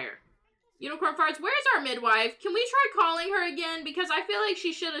of the fire. Unicorn Farts, where's our midwife? Can we try calling her again? Because I feel like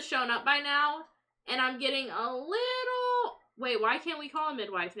she should have shown up by now. And I'm getting a little... Wait, why can't we call a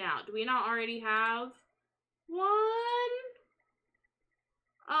midwife now? Do we not already have one?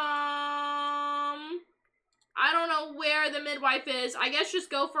 I don't know where the midwife is. I guess just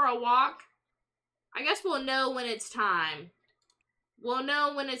go for a walk. I guess we'll know when it's time. We'll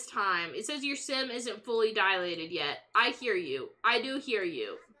know when it's time. It says your sim isn't fully dilated yet. I hear you. I do hear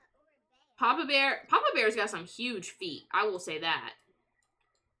you. Papa Bear's got some huge feet. I will say that.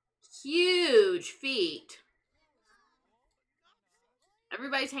 Huge feet.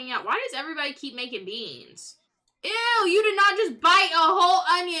 Everybody's hanging out. Why does everybody keep making beans? Ew, you did not just bite a whole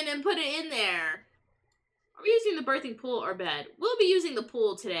onion and put it in there. Are we using the birthing pool or bed? We'll be using the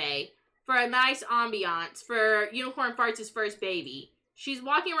pool today for a nice ambiance for Unicorn Farts' first baby. She's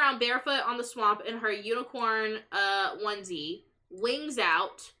walking around barefoot on the swamp in her unicorn onesie. Wings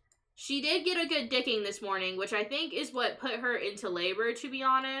out. She did get a good dicking this morning, which I think is what put her into labor, to be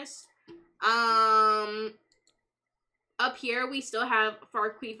honest. Up here, we still have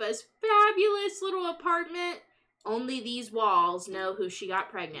Farquifa's fabulous little apartment. Only these walls know who she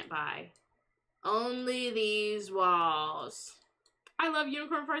got pregnant by. Only these walls. I love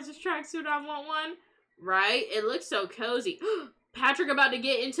Unicorn Farts' tracksuit. I want one. Right? It looks so cozy. Patrick about to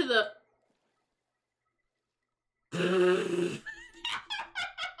get into the...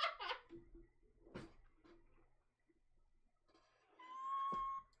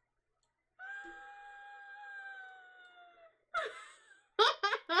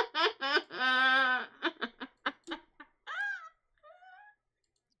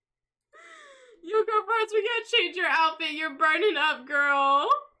 Unicorn Farts, we gotta change your outfit. You're burning up, girl.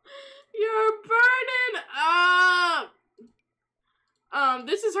 You're burning up.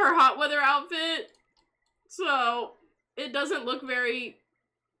 This is her hot weather outfit. So, it doesn't look very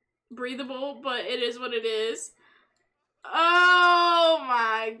breathable, but it is what it is. Oh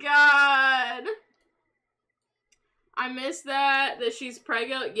my god. I missed that she's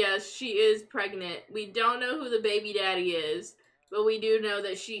pregnant. Yes, she is pregnant. We don't know who the baby daddy is, but we do know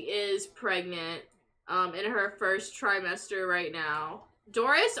that she is pregnant in her first trimester right now.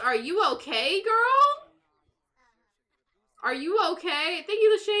 Doris, are you okay, girl? Are you okay? Thank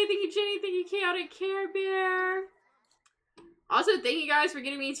you, Lachey. Thank you, Jenny. Thank you, Chaotic Care Bear. Also, thank you guys for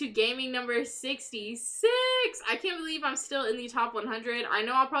getting me to gaming number 66. I can't believe I'm still in the top 100. I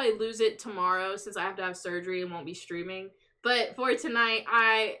know I'll probably lose it tomorrow since I have to have surgery and won't be streaming. But for tonight,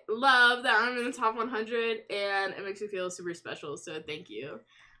 I love that I'm in the top 100 and it makes me feel super special. So thank you.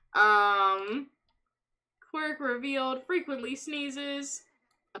 Quirk revealed, frequently sneezes.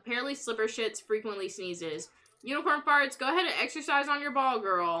 Apparently slipper shits, frequently sneezes. Unicorn farts, go ahead and exercise on your ball,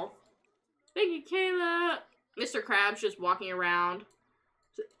 girl. Thank you, Kayla. Mr. Krabs just walking around.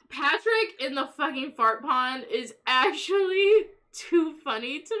 Patrick in the fucking fart pond is actually too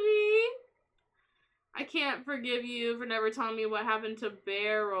funny to me. I can't forgive you for never telling me what happened to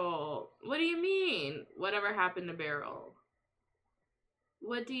Beryl. What do you mean? Whatever happened to Beryl?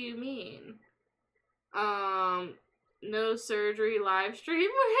 What do you mean? No surgery live stream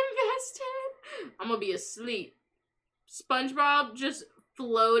we're invested. I'm gonna be asleep. SpongeBob just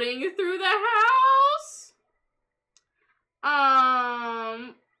floating through the house.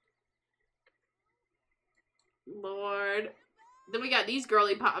 Lord. Then we got these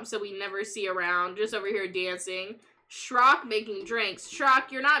girly pops that we never see around, just over here dancing. Shrock making drinks.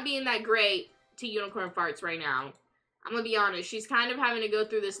 Shrock, you're not being that great to Unicorn Farts right now. I'm gonna be honest, she's kind of having to go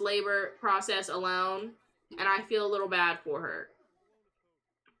through this labor process alone, and I feel a little bad for her.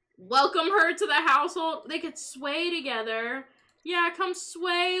 Welcome her to the household. They could sway together. Yeah, come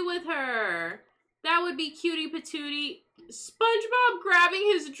sway with her. That would be cutie patootie. SpongeBob grabbing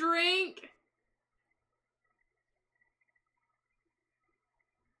his drink.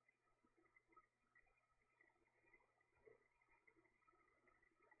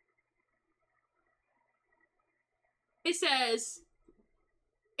 It says,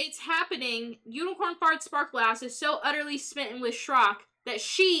 it's happening. Unicorn Fart Sparkglass is so utterly smitten with Shrock that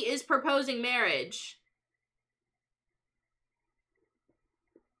she is proposing marriage.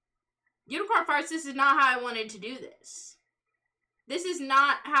 Unicorn Farts, this is not how I wanted to do this. This is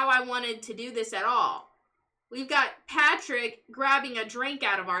not how I wanted to do this at all. We've got Patrick grabbing a drink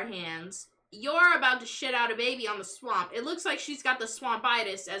out of our hands. You're about to shit out a baby on the swamp. It looks like she's got the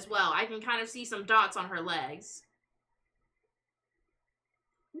swampitis as well. I can kind of see some dots on her legs.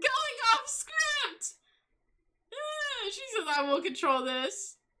 Going off script! She says, I will control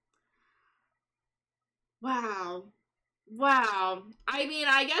this. Wow. Wow. I mean,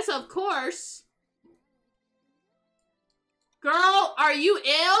 I guess, of course. Girl, are you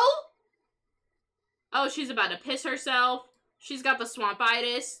ill? Oh, she's about to piss herself. She's got the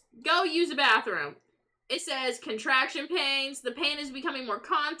swampitis. Go use a bathroom. It says contraction pains. The pain is becoming more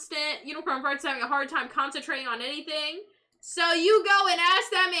constant. Unicorn Fart's having a hard time concentrating on anything. So you go and ask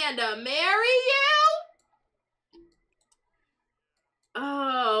that man to marry you?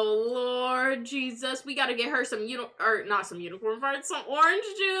 Oh, Lord Jesus. We gotta get her some not some unicorn farts, some orange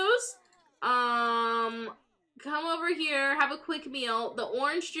juice. Come over here, have a quick meal. The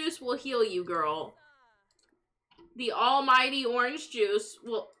orange juice will heal you, girl. The almighty orange juice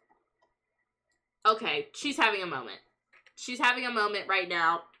will... Okay, she's having a moment. She's having a moment right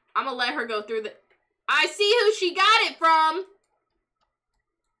now. I'm gonna let her go through the... I see who she got it from!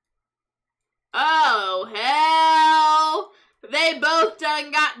 Oh, hell! They both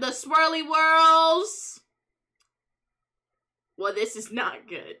done got the swirly whirls. Well, this is not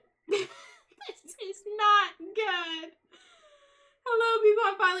good. This is not good. Hello, people.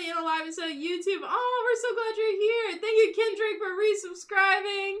 I'm finally in alive and so YouTube. Oh, we're so glad you're here. Thank you, Kendrick, for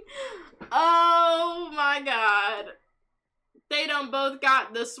resubscribing. Oh, my God. They done both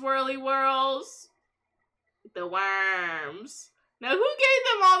got the swirly whirls. The worms. Now, who gave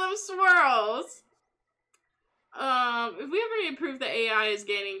them all them swirls? If we ever need proof that AI is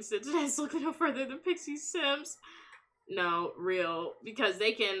gaining sentience, look no further than Pixie Sims. No, real. Because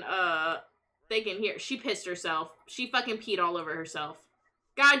they can hear. She pissed herself. She fucking peed all over herself.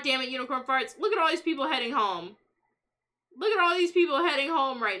 God damn it, Unicorn Farts. Look at all these people heading home. Look at all these people heading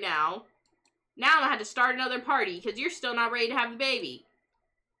home right now. Now I'm gonna have to start another party, because you're still not ready to have a baby.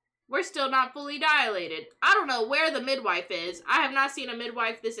 We're still not fully dilated. I don't know where the midwife is. I have not seen a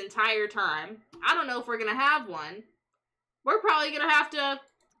midwife this entire time. I don't know if we're gonna have one. We're probably gonna have to...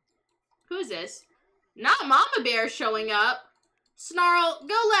 Who's this? Not Mama Bear showing up. Snarl,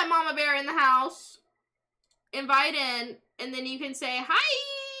 go let Mama Bear in the house. Invite in, and then you can say, hi!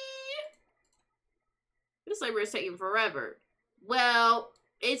 This labor is taking forever. Well,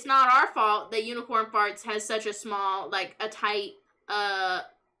 it's not our fault that Unicorn Farts has such a small, like, a tight,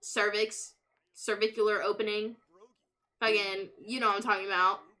 cervicular opening. Fucking, you know what I'm talking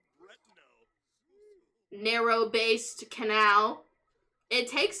about. Narrow-based canal. It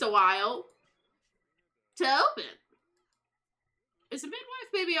takes a while to open. Is the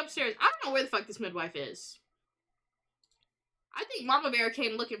midwife maybe upstairs? I don't know where the fuck this midwife is. I think Mama Bear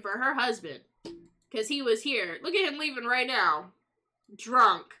came looking for her husband. Because he was here. Look at him leaving right now.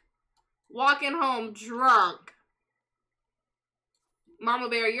 Drunk. Walking home drunk. Mama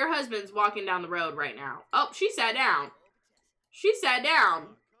Bear, your husband's walking down the road right now. Oh, she sat down. She sat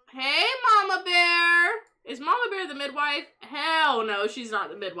down. Hey, Mama Bear. Is Mama Bear the midwife? Hell no, she's not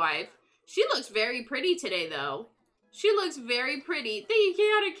the midwife. She looks very pretty today, though. She looks very pretty. Thank you,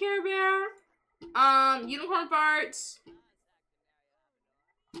 Chaotic Care Bear. Unicorn farts.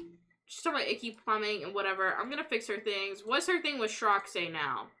 She's talking about icky plumbing and whatever. I'm gonna fix her things. What's her thing with Shrock say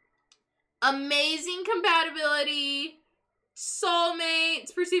now? Amazing compatibility.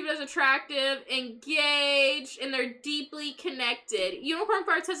 Soulmates, perceived as attractive, engaged, and they're deeply connected. Unicorn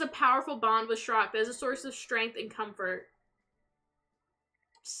Farts has a powerful bond with Shrock that is a source of strength and comfort.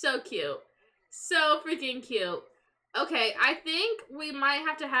 So cute. So freaking cute. Okay, I think we might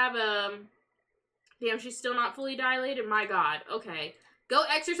have to have a... Damn, she's still not fully dilated? My god. Okay. Go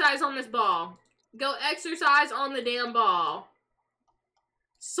exercise on this ball. Go exercise on the damn ball.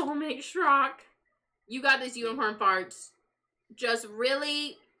 Soulmate Shrock. You got this, Unicorn Farts. Just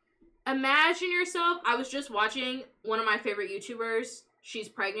really imagine yourself. I was just watching one of my favorite YouTubers. She's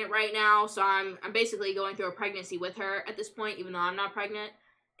pregnant right now, so I'm basically going through a pregnancy with her at this point, even though I'm not pregnant.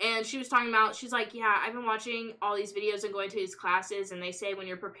 And she was talking about, she's like, yeah, I've been watching all these videos and going to these classes, and they say when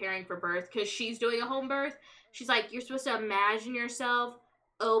you're preparing for birth, because she's doing a home birth, she's like, you're supposed to imagine yourself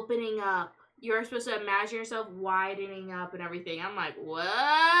opening up. You're supposed to imagine yourself widening up and everything. I'm like,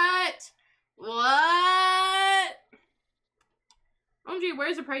 what? What? OMG,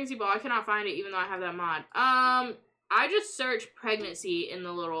 where's the pregnancy ball? I cannot find it even though I have that mod. I just search pregnancy in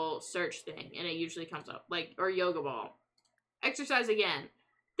the little search thing and it usually comes up. Like, or yoga ball. Exercise again.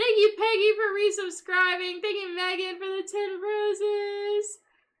 Thank you, Peggy, for resubscribing. Thank you, Megan, for the 10 roses.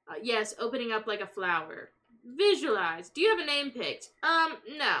 Yes, opening up like a flower. Visualize. Do you have a name picked?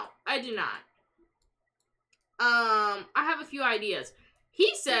 No, I do not. I have a few ideas.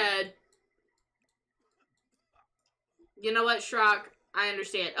 He said... You know what, Shrock? I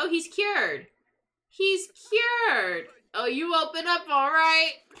understand. Oh, he's cured. He's cured. Oh, you open up all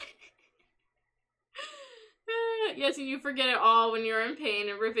right. Yes, and you forget it all when you're in pain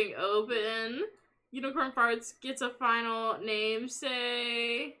and ripping open. Unicorn Farts gets a final name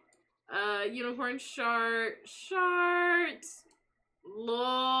say. Unicorn Shart. Shart.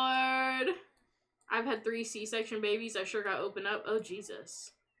 Lord. I've had 3 C-section babies. I sure got opened up. Oh,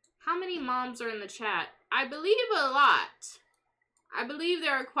 Jesus. How many moms are in the chat? I believe a lot. I believe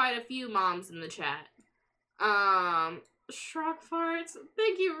there are quite a few moms in the chat. Shrock Farts.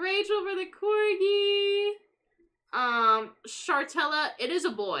 Thank you, Rachel, for the corgi. Shartella. It is a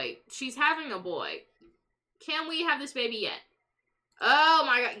boy. She's having a boy. Can we have this baby yet? Oh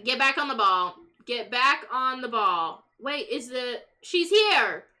my god. Get back on the ball. Get back on the ball. Wait, she's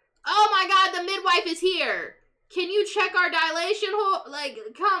here. Oh my god, the midwife is here. Can you check our dilation hole? Like,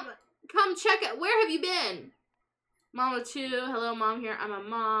 come check it. Where have you been? Mama 2. Hello, Mom here. I'm a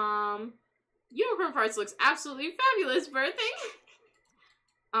mom. Unicorn Farts looks absolutely fabulous, birthing.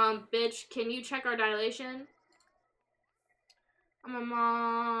 Bitch, can you check our dilation? I'm a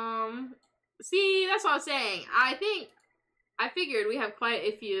mom. See, that's what I was saying. I figured we have quite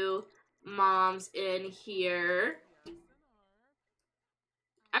a few moms in here.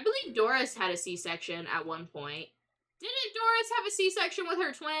 I believe Doris had a C-section at one point. Didn't Doris have a C-section with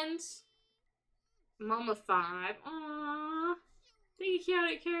her twins? Mama 5. Aww. Thank you,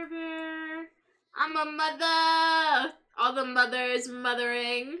 Chaotic Care Bear. I'm a mother. All the mothers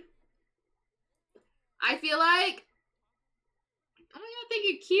mothering. I feel like... Oh my god, thank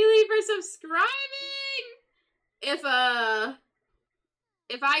you, Keely, for subscribing. If I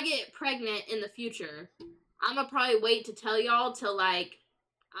get pregnant in the future, I'm gonna probably wait to tell y'all till, like,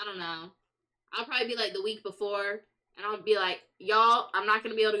 I don't know. I'll probably be like the week before, and I'll be like, y'all, I'm not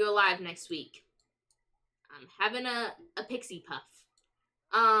gonna be able to go live next week. I'm having a pixie puff.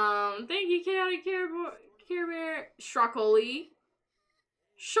 Thank you, Chaotic Care Bear. Shrockoli.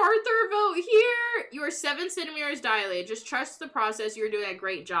 Sharther vote here. You are 7 centimeters dilated. Just trust the process. You're doing a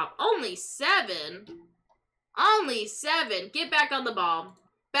great job. Only 7? Only 7. Get back on the ball.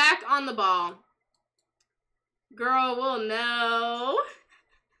 Back on the ball. Girl, we'll know.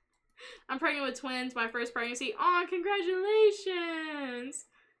 I'm pregnant with twins. My first pregnancy. Aw, congratulations.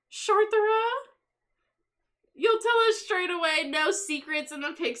 Sharthera? You'll tell us straight away. No secrets in the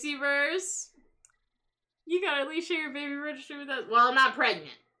Pixieverse. You gotta at least share your baby registry with us. Well, I'm not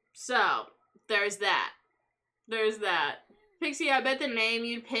pregnant. So, there's that. There's that. Pixie, I bet the name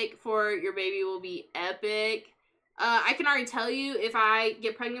you pick for your baby will be epic. I can already tell you, if I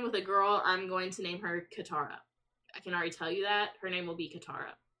get pregnant with a girl, I'm going to name her Katara. I can already tell you that. Her name will be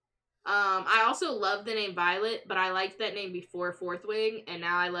Katara. I also love the name Violet, but I liked that name before Fourth Wing, and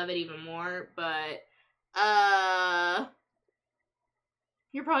now I love it even more, but,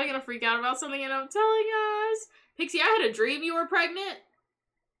 you're probably gonna freak out about something and I'm telling us. Pixie, I had a dream you were pregnant.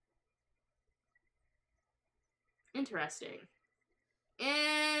 Interesting.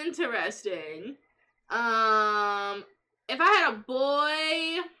 Interesting. If I had a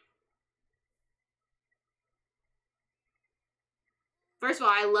boy... First of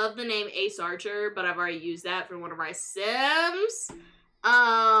all, I love the name Ace Archer, but I've already used that for one of my Sims.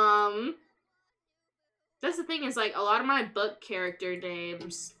 That's the thing is, like, a lot of my book character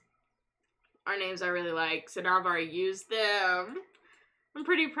names are names I really like, so now I've already used them. I'm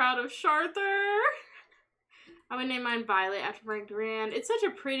pretty proud of Sharther. I would name mine Violet after my grand. It's such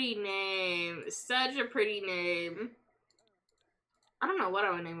a pretty name. Such a pretty name. I don't know what I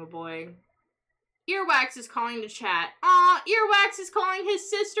would name a boy. Earwax is calling to chat. Aw, Earwax is calling his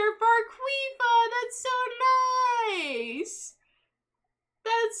sister Farqueefa. That's so nice.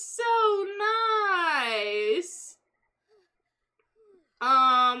 That's so nice.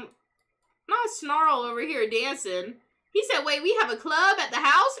 Not Snarl over here dancing. He said, wait, we have a club at the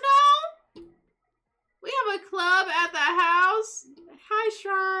house now? We have a club at the house? Hi,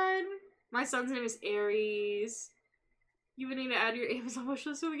 Shrine. My son's name is Aries. You would need to add your Amazon wish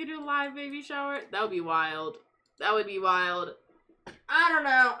list so we can do a live baby shower? That would be wild. That would be wild. I don't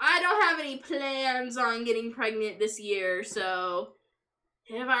know. I don't have any plans on getting pregnant this year, so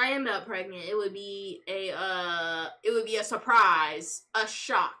if I end up pregnant, it would be a surprise. A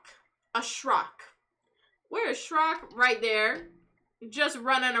shock. A Shrock. Where is Shrock? Right there. Just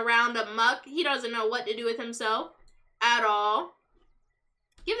running around amok. He doesn't know what to do with himself at all.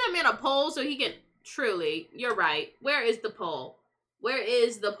 Give that man a pole so he can... Truly, you're right. Where is the pole? Where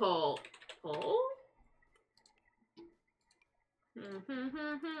is the pole? Pole?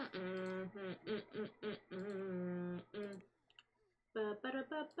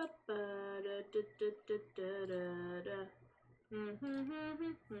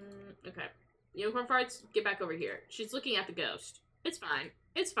 Okay. Unicorn farts, get back over here. She's looking at the ghost. It's fine.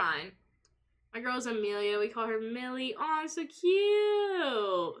 It's fine. My girl's Amelia. We call her Millie. Aw, so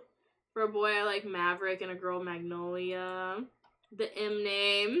cute. For a boy, I like Maverick, and a girl, Magnolia. The M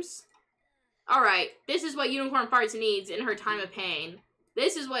names. Alright, this is what Unicorn Farts needs in her time of pain.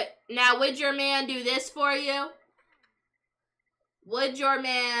 This is what... Now, would your man do this for you? Would your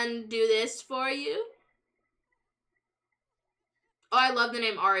man do this for you? Oh, I love the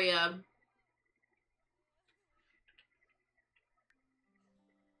name Arya.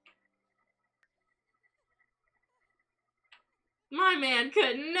 My man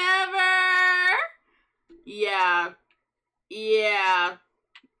could never. Yeah. Yeah.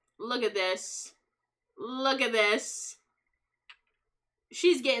 Look at this. Look at this.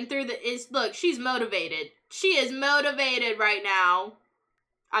 She's getting through the... Look, she's motivated. She is motivated right now.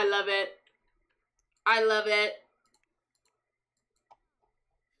 I love it. I love it.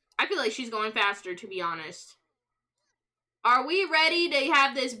 I feel like she's going faster, to be honest. Are we ready to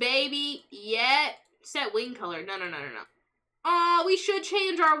have this baby yet? Set wing color. No. Oh, we should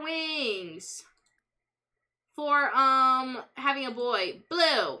change our wings for, having a boy.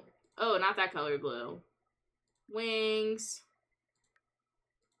 Blue. Oh, not that color, blue. Wings.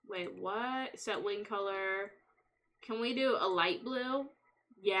 Wait, what? Set wing color. Can we do a light blue?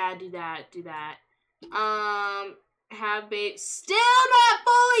 Yeah, do that. Have baby. Still not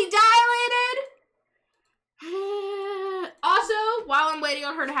fully dilated? Also, while I'm waiting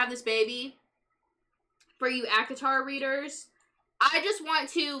on her to have this baby, for you ACOTAR readers, I just want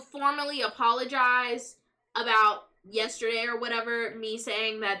to formally apologize about yesterday or whatever, me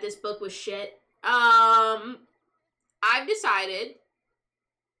saying that this book was shit. I've decided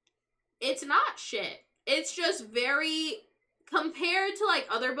it's not shit. It's just very, compared to like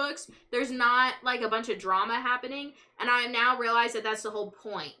other books, there's not like a bunch of drama happening, and I now realize that that's the whole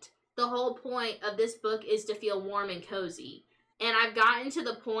point. The whole point of this book is to feel warm and cozy. And I've gotten to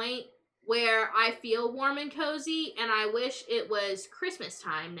the point where I feel warm and cozy, and I wish it was Christmas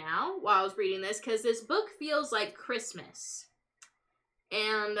time now while I was reading this, because this book feels like Christmas.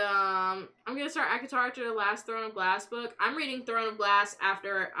 And I'm going to start ACOTAR after the last Throne of Glass book. I'm reading Throne of Glass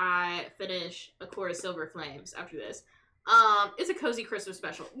after I finish A Court of Silver Flames after this. It's a cozy Christmas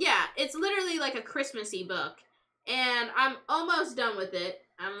special. Yeah, it's literally like a Christmassy book. And I'm almost done with it.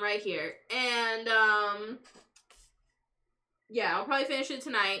 I'm right here. And, yeah, I'll probably finish it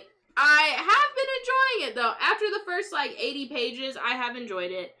tonight. I have been enjoying it, though. After the first, like, 80 pages, I have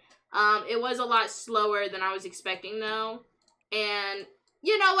enjoyed it. It was a lot slower than I was expecting, though. And,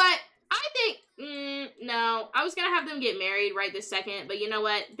 you know what? I think, no. I was gonna have them get married right this second, but you know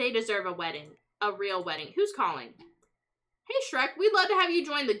what? They deserve a wedding. A real wedding. Who's calling? Hey, Shrek, we'd love to have you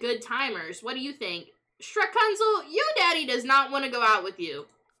join the Good Timers. What do you think? Shrekunzel, your daddy does not want to go out with you.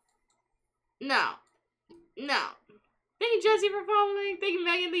 No. No. Thank you, Jesse, for following. Thank you,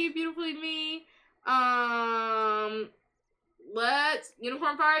 Megan. Thank you, Beautifully Me. Let's...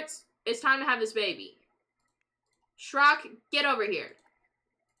 Unicorn Parts, it's time to have this baby. Shrek, get over here.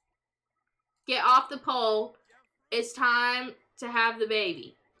 Get off the pole. It's time to have the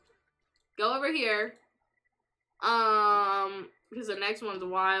baby. Go over here. Because the next one's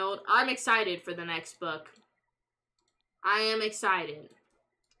wild. I'm excited for the next book. I am excited.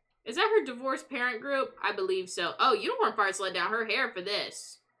 Is that her divorced parent group? I believe so. Oh, Unicorn Parts let down her hair for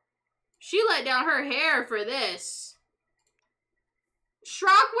this. She let down her hair for this. Shrek,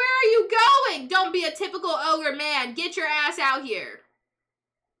 where are you going? Don't be a typical ogre man. Get your ass out here.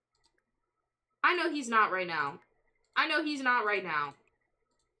 I know he's not right now. I know he's not right now.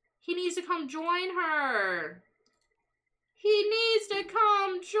 He needs to come join her. He needs to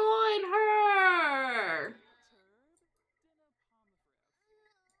come join her.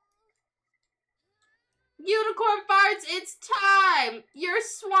 Unicorn Farts, it's time. Your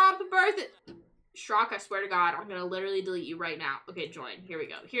swamp birth. Shrek, I swear to God, I'm gonna literally delete you right now. Okay, join. Here we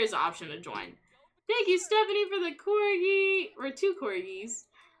go. Here's the option to join. Thank you, Stephanie, for the corgi. Or 2 corgis.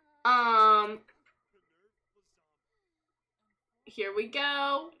 Here we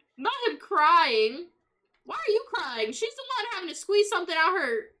go. Not him crying. Why are you crying? She's the one having to squeeze something out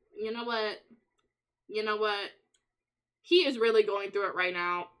her. You know what? You know what? He is really going through it right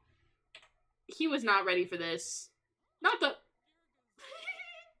now. He was not ready for this. Not the...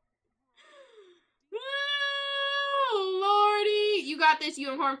 Oh, lordy. You got this,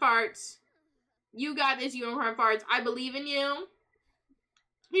 Unicorn Farts. You got this, Unicorn Farts. I believe in you.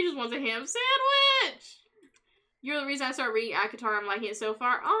 He just wants a ham sandwich. You're the reason I started reading ACOTAR. I'm liking it so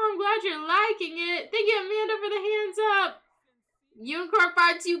far. Oh, I'm glad you're liking it. Thank you, Amanda, for the hands up. Unicorn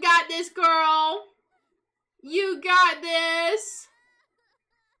Farts, you got this, girl. You got this.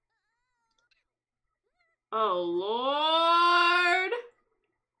 Oh, Lord.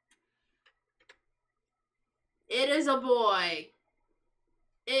 It is a boy.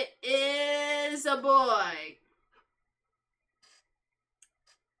 It is a boy.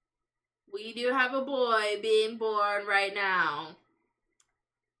 We do have a boy being born right now.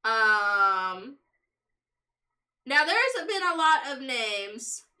 Now there's been a lot of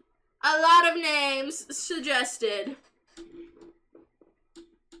names. A lot of names suggested.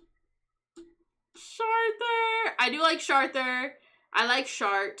 Sharther. I do like Sharther. I like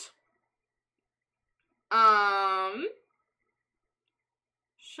Shart.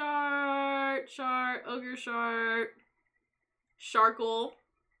 Shart, Ogre Shart. Sharkle.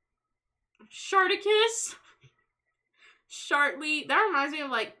 Sharticus. Shartly. That reminds me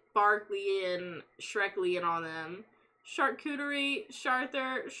of like Barkley and Shrekly and all them. Charcuterie,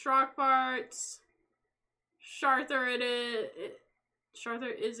 Sharther, Shrockfarts. Sharther it is. Sharther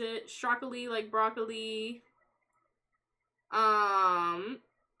is it? Shrockily like broccoli.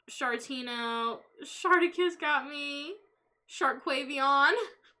 Shartino. Sharticus got me. Sharkquavion.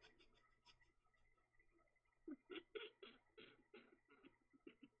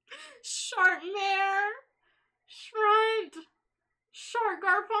 Shartmare. Shrunt. Shark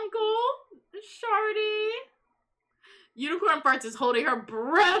Garfunkel. Shardy. Unicorn Farts is holding her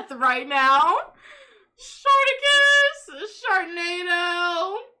breath right now. Sharticus.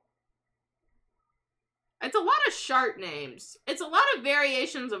 Shartnado. It's a lot of Shart names. It's a lot of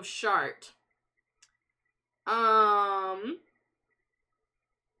variations of Shart.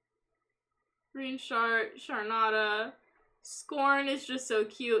 Green Shart. Sharnada. Scorn is just so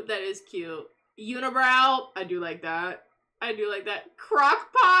cute. That is cute. Unibrow. I do like that. I do like that.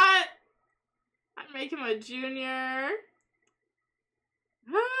 Crockpot. I'd make him a junior.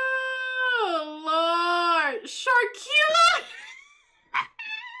 Oh, Lord. Sharkula.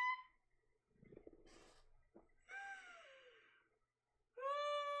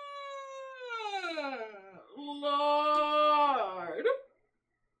 Lord.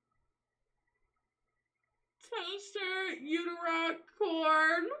 Toaster,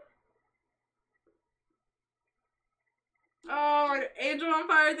 Unicorn. Oh, Angel on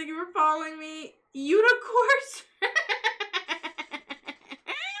Fire, thank you for following me. Unicorns.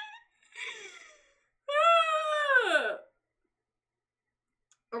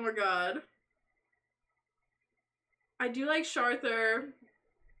 Oh my god. I do like Sharther.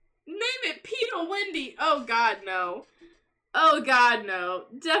 Name it Peter Wendy. Oh god, no. Oh god, no.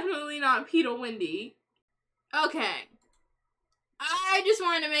 Definitely not Peter Wendy. Okay. I just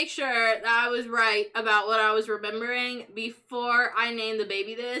wanted to make sure that I was right about what I was remembering before I named the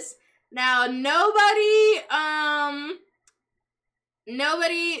baby this. Now, nobody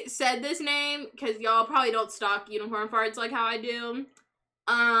said this name, because y'all probably don't stalk unicorn farts like how I do.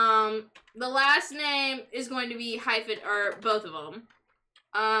 The last name is going to be hyphen, or both of them.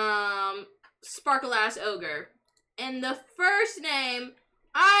 Sparkle Ass Ogre. And the first name,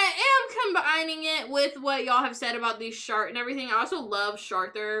 I am combining it with what y'all have said about these Shart and everything. I also love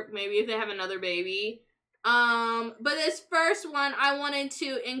Sharther, maybe if they have another baby. But this first one, I wanted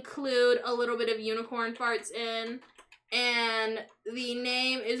to include a little bit of unicorn farts in. And the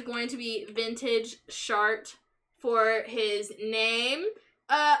name is going to be Vintage Shart for his name.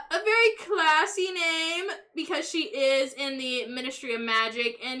 A very classy name because she is in the Ministry of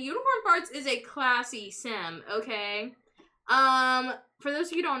Magic, and Unicorn Farts is a classy sim, okay? For those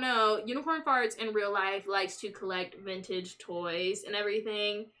of you who don't know, Unicorn Farts in real life likes to collect vintage toys and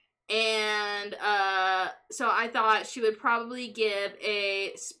everything, and so I thought she would probably give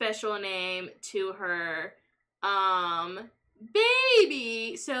a special name to her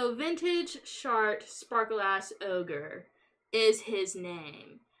baby. So Vintage Shart Sparkle Ass Ogre is his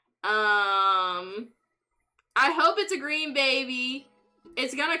name. I hope it's a green baby.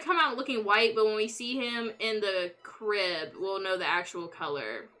 It's gonna come out looking white, but when we see him in the crib, we'll know the actual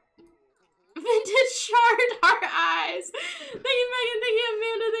color. Vintage Shart, our eyes. Thank you, Megan. Thank you,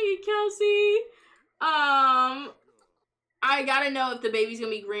 Amanda. Thank you, Kelsey. I gotta know if the baby's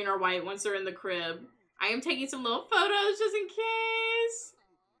gonna be green or white once they're in the crib. I am taking some little photos just in case.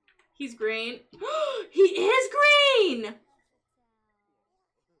 He's green. He is green!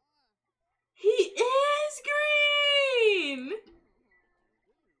 He is green!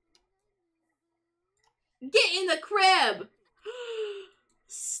 Get in the crib!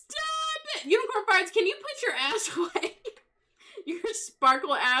 Stop it! Unicorn Farts, can you put your ass away? Your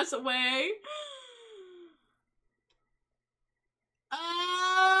sparkle ass away.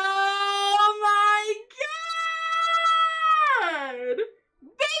 Oh my god!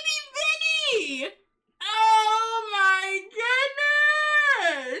 Baby Vinny! Oh my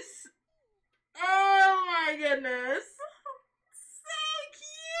goodness! Oh my goodness. So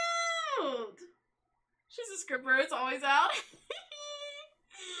cute. She's a scripper. It's always out.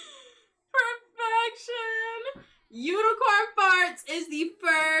 Perfection. Unicorn Farts is the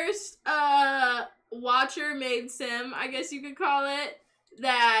first watcher made sim, I guess you could call it,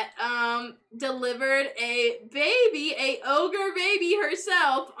 that delivered a baby, a ogre baby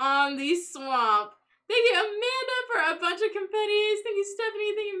herself on the swamp. Thank you, Amanda, for a bunch of confettis. Thank you,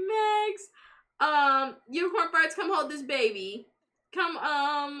 Stephanie. Thank you, Megs. Unicorn Farts, come hold this baby. Come,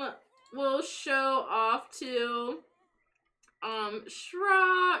 we'll show off to,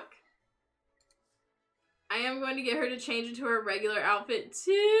 Shrock. I am going to get her to change into her regular outfit,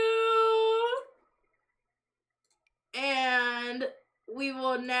 too. And we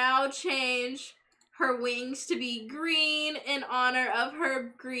will now change her wings to be green in honor of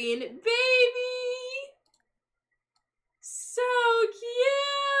her green baby. So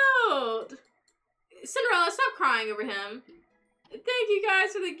cute. Cinderella, stop crying over him. Thank you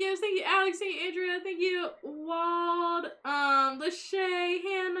guys for the gifts. Thank you, Alex. Thank you, Andrea. Thank you, Wald, Lachey,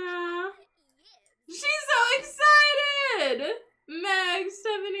 Hannah. She's so excited. Meg,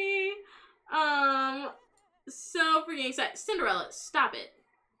 Stephanie. So freaking excited. Cinderella, stop it.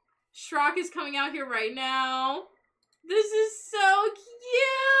 Shrock is coming out here right now. This is so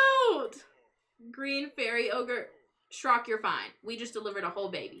cute. Green fairy ogre. Shrock, you're fine. We just delivered a whole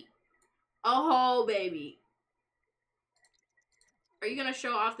baby. A whole baby. Are you gonna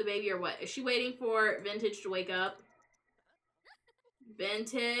show off the baby or what? Is she waiting for Vintage to wake up?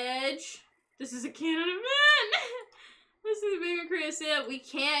 Vintage. This is a canon event. This is a baby create a sim. We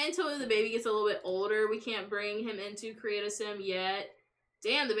can't until the baby gets a little bit older. We can't bring him into create a sim yet.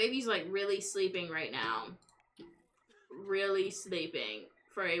 Damn, the baby's like really sleeping right now. Really sleeping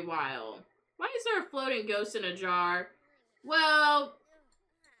for a while. Why is there a floating ghost in a jar? Well,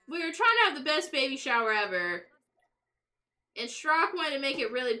 we were trying to have the best baby shower ever. And Shrock wanted to make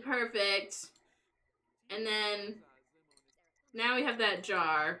it really perfect. And then, now we have that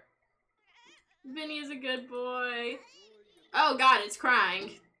jar. Vinny is a good boy. Oh god, it's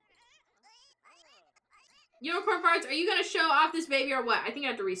crying. Unicorn Farts, are you gonna show off this baby or what? I think I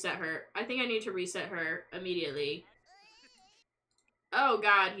have to reset her. I think I need to reset her immediately. Oh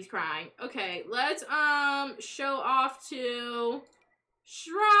god, he's crying. Okay, let's show off to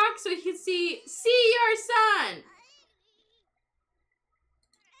Shrock so he can see your son.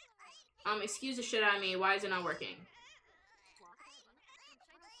 Excuse the shit out of me. Why is it not working?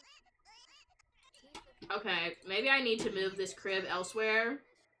 Okay, maybe I need to move this crib elsewhere.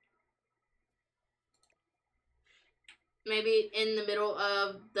 Maybe in the middle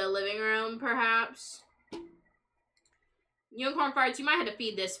of the living room, perhaps. Unicorn farts, you might have to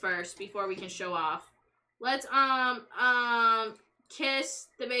feed this first before we can show off. Let's, kiss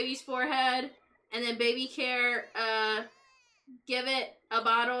the baby's forehead, and then baby care, give it a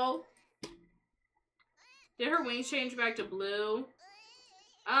bottle. Did her wings change back to blue?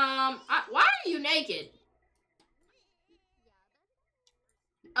 Why are you naked?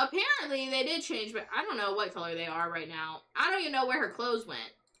 Apparently, they did change, but I don't know what color they are right now. I don't even know where her clothes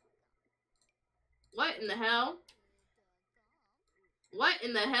went. What in the hell? What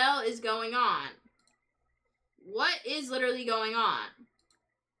in the hell is going on? What is literally going on?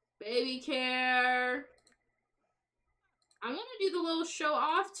 Baby care. I want to do the little show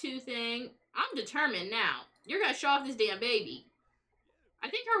off to thing. I'm determined now. You're going to show off this damn baby. I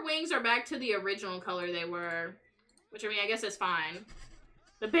think her wings are back to the original color they were. Which, I mean, I guess that's fine.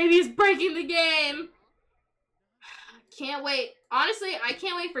 The baby is breaking the game. Can't wait. Honestly, I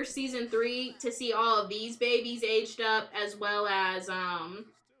can't wait for season 3 to see all of these babies aged up, as well as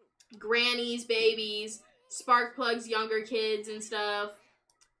Granny's babies, Sparkplug's younger kids and stuff.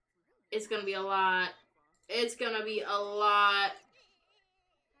 It's gonna be a lot. It's gonna be a lot.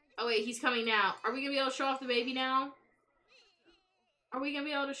 Oh wait, he's coming now. Are we gonna be able to show off the baby now? Are we gonna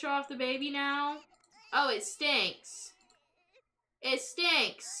be able to show off the baby now? Oh, it stinks. It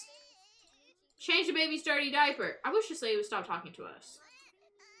stinks. Change the baby's dirty diaper. I wish this lady would stop talking to us.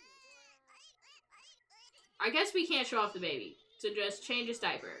 I guess we can't show off the baby. So just change his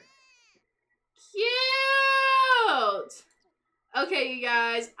diaper. Cute! Okay, you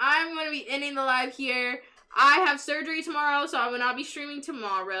guys. I'm going to be ending the live here. I have surgery tomorrow, so I will not be streaming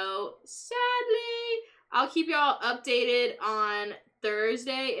tomorrow. Sadly. I'll keep y'all updated on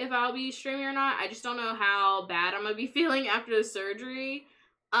Thursday if I'll be streaming or not. I just don't know how bad I'm going to be feeling after the surgery.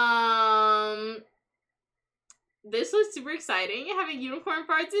 This was super exciting. Having Unicorn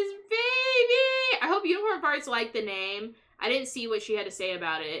Farts' baby! I hope Unicorn Farts liked the name. I didn't see what she had to say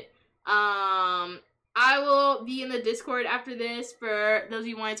about it. I will be in the Discord after this for those of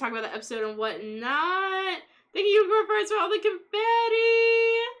you who want to talk about the episode and whatnot. Thank you, Unicorn Farts, for all the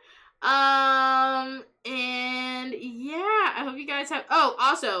confetti! And yeah, I hope you guys have... Oh,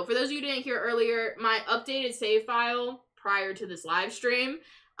 also, for those of you who didn't hear earlier, my updated save file prior to this live stream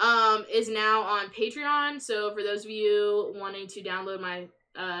is now on Patreon. So for those of you wanting to download my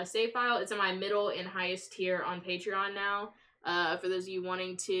save file, it's in my middle and highest tier on Patreon now. For those of you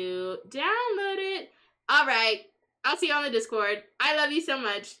wanting to download it. All right, I'll see you on the Discord. I love you so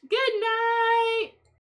much. Good night.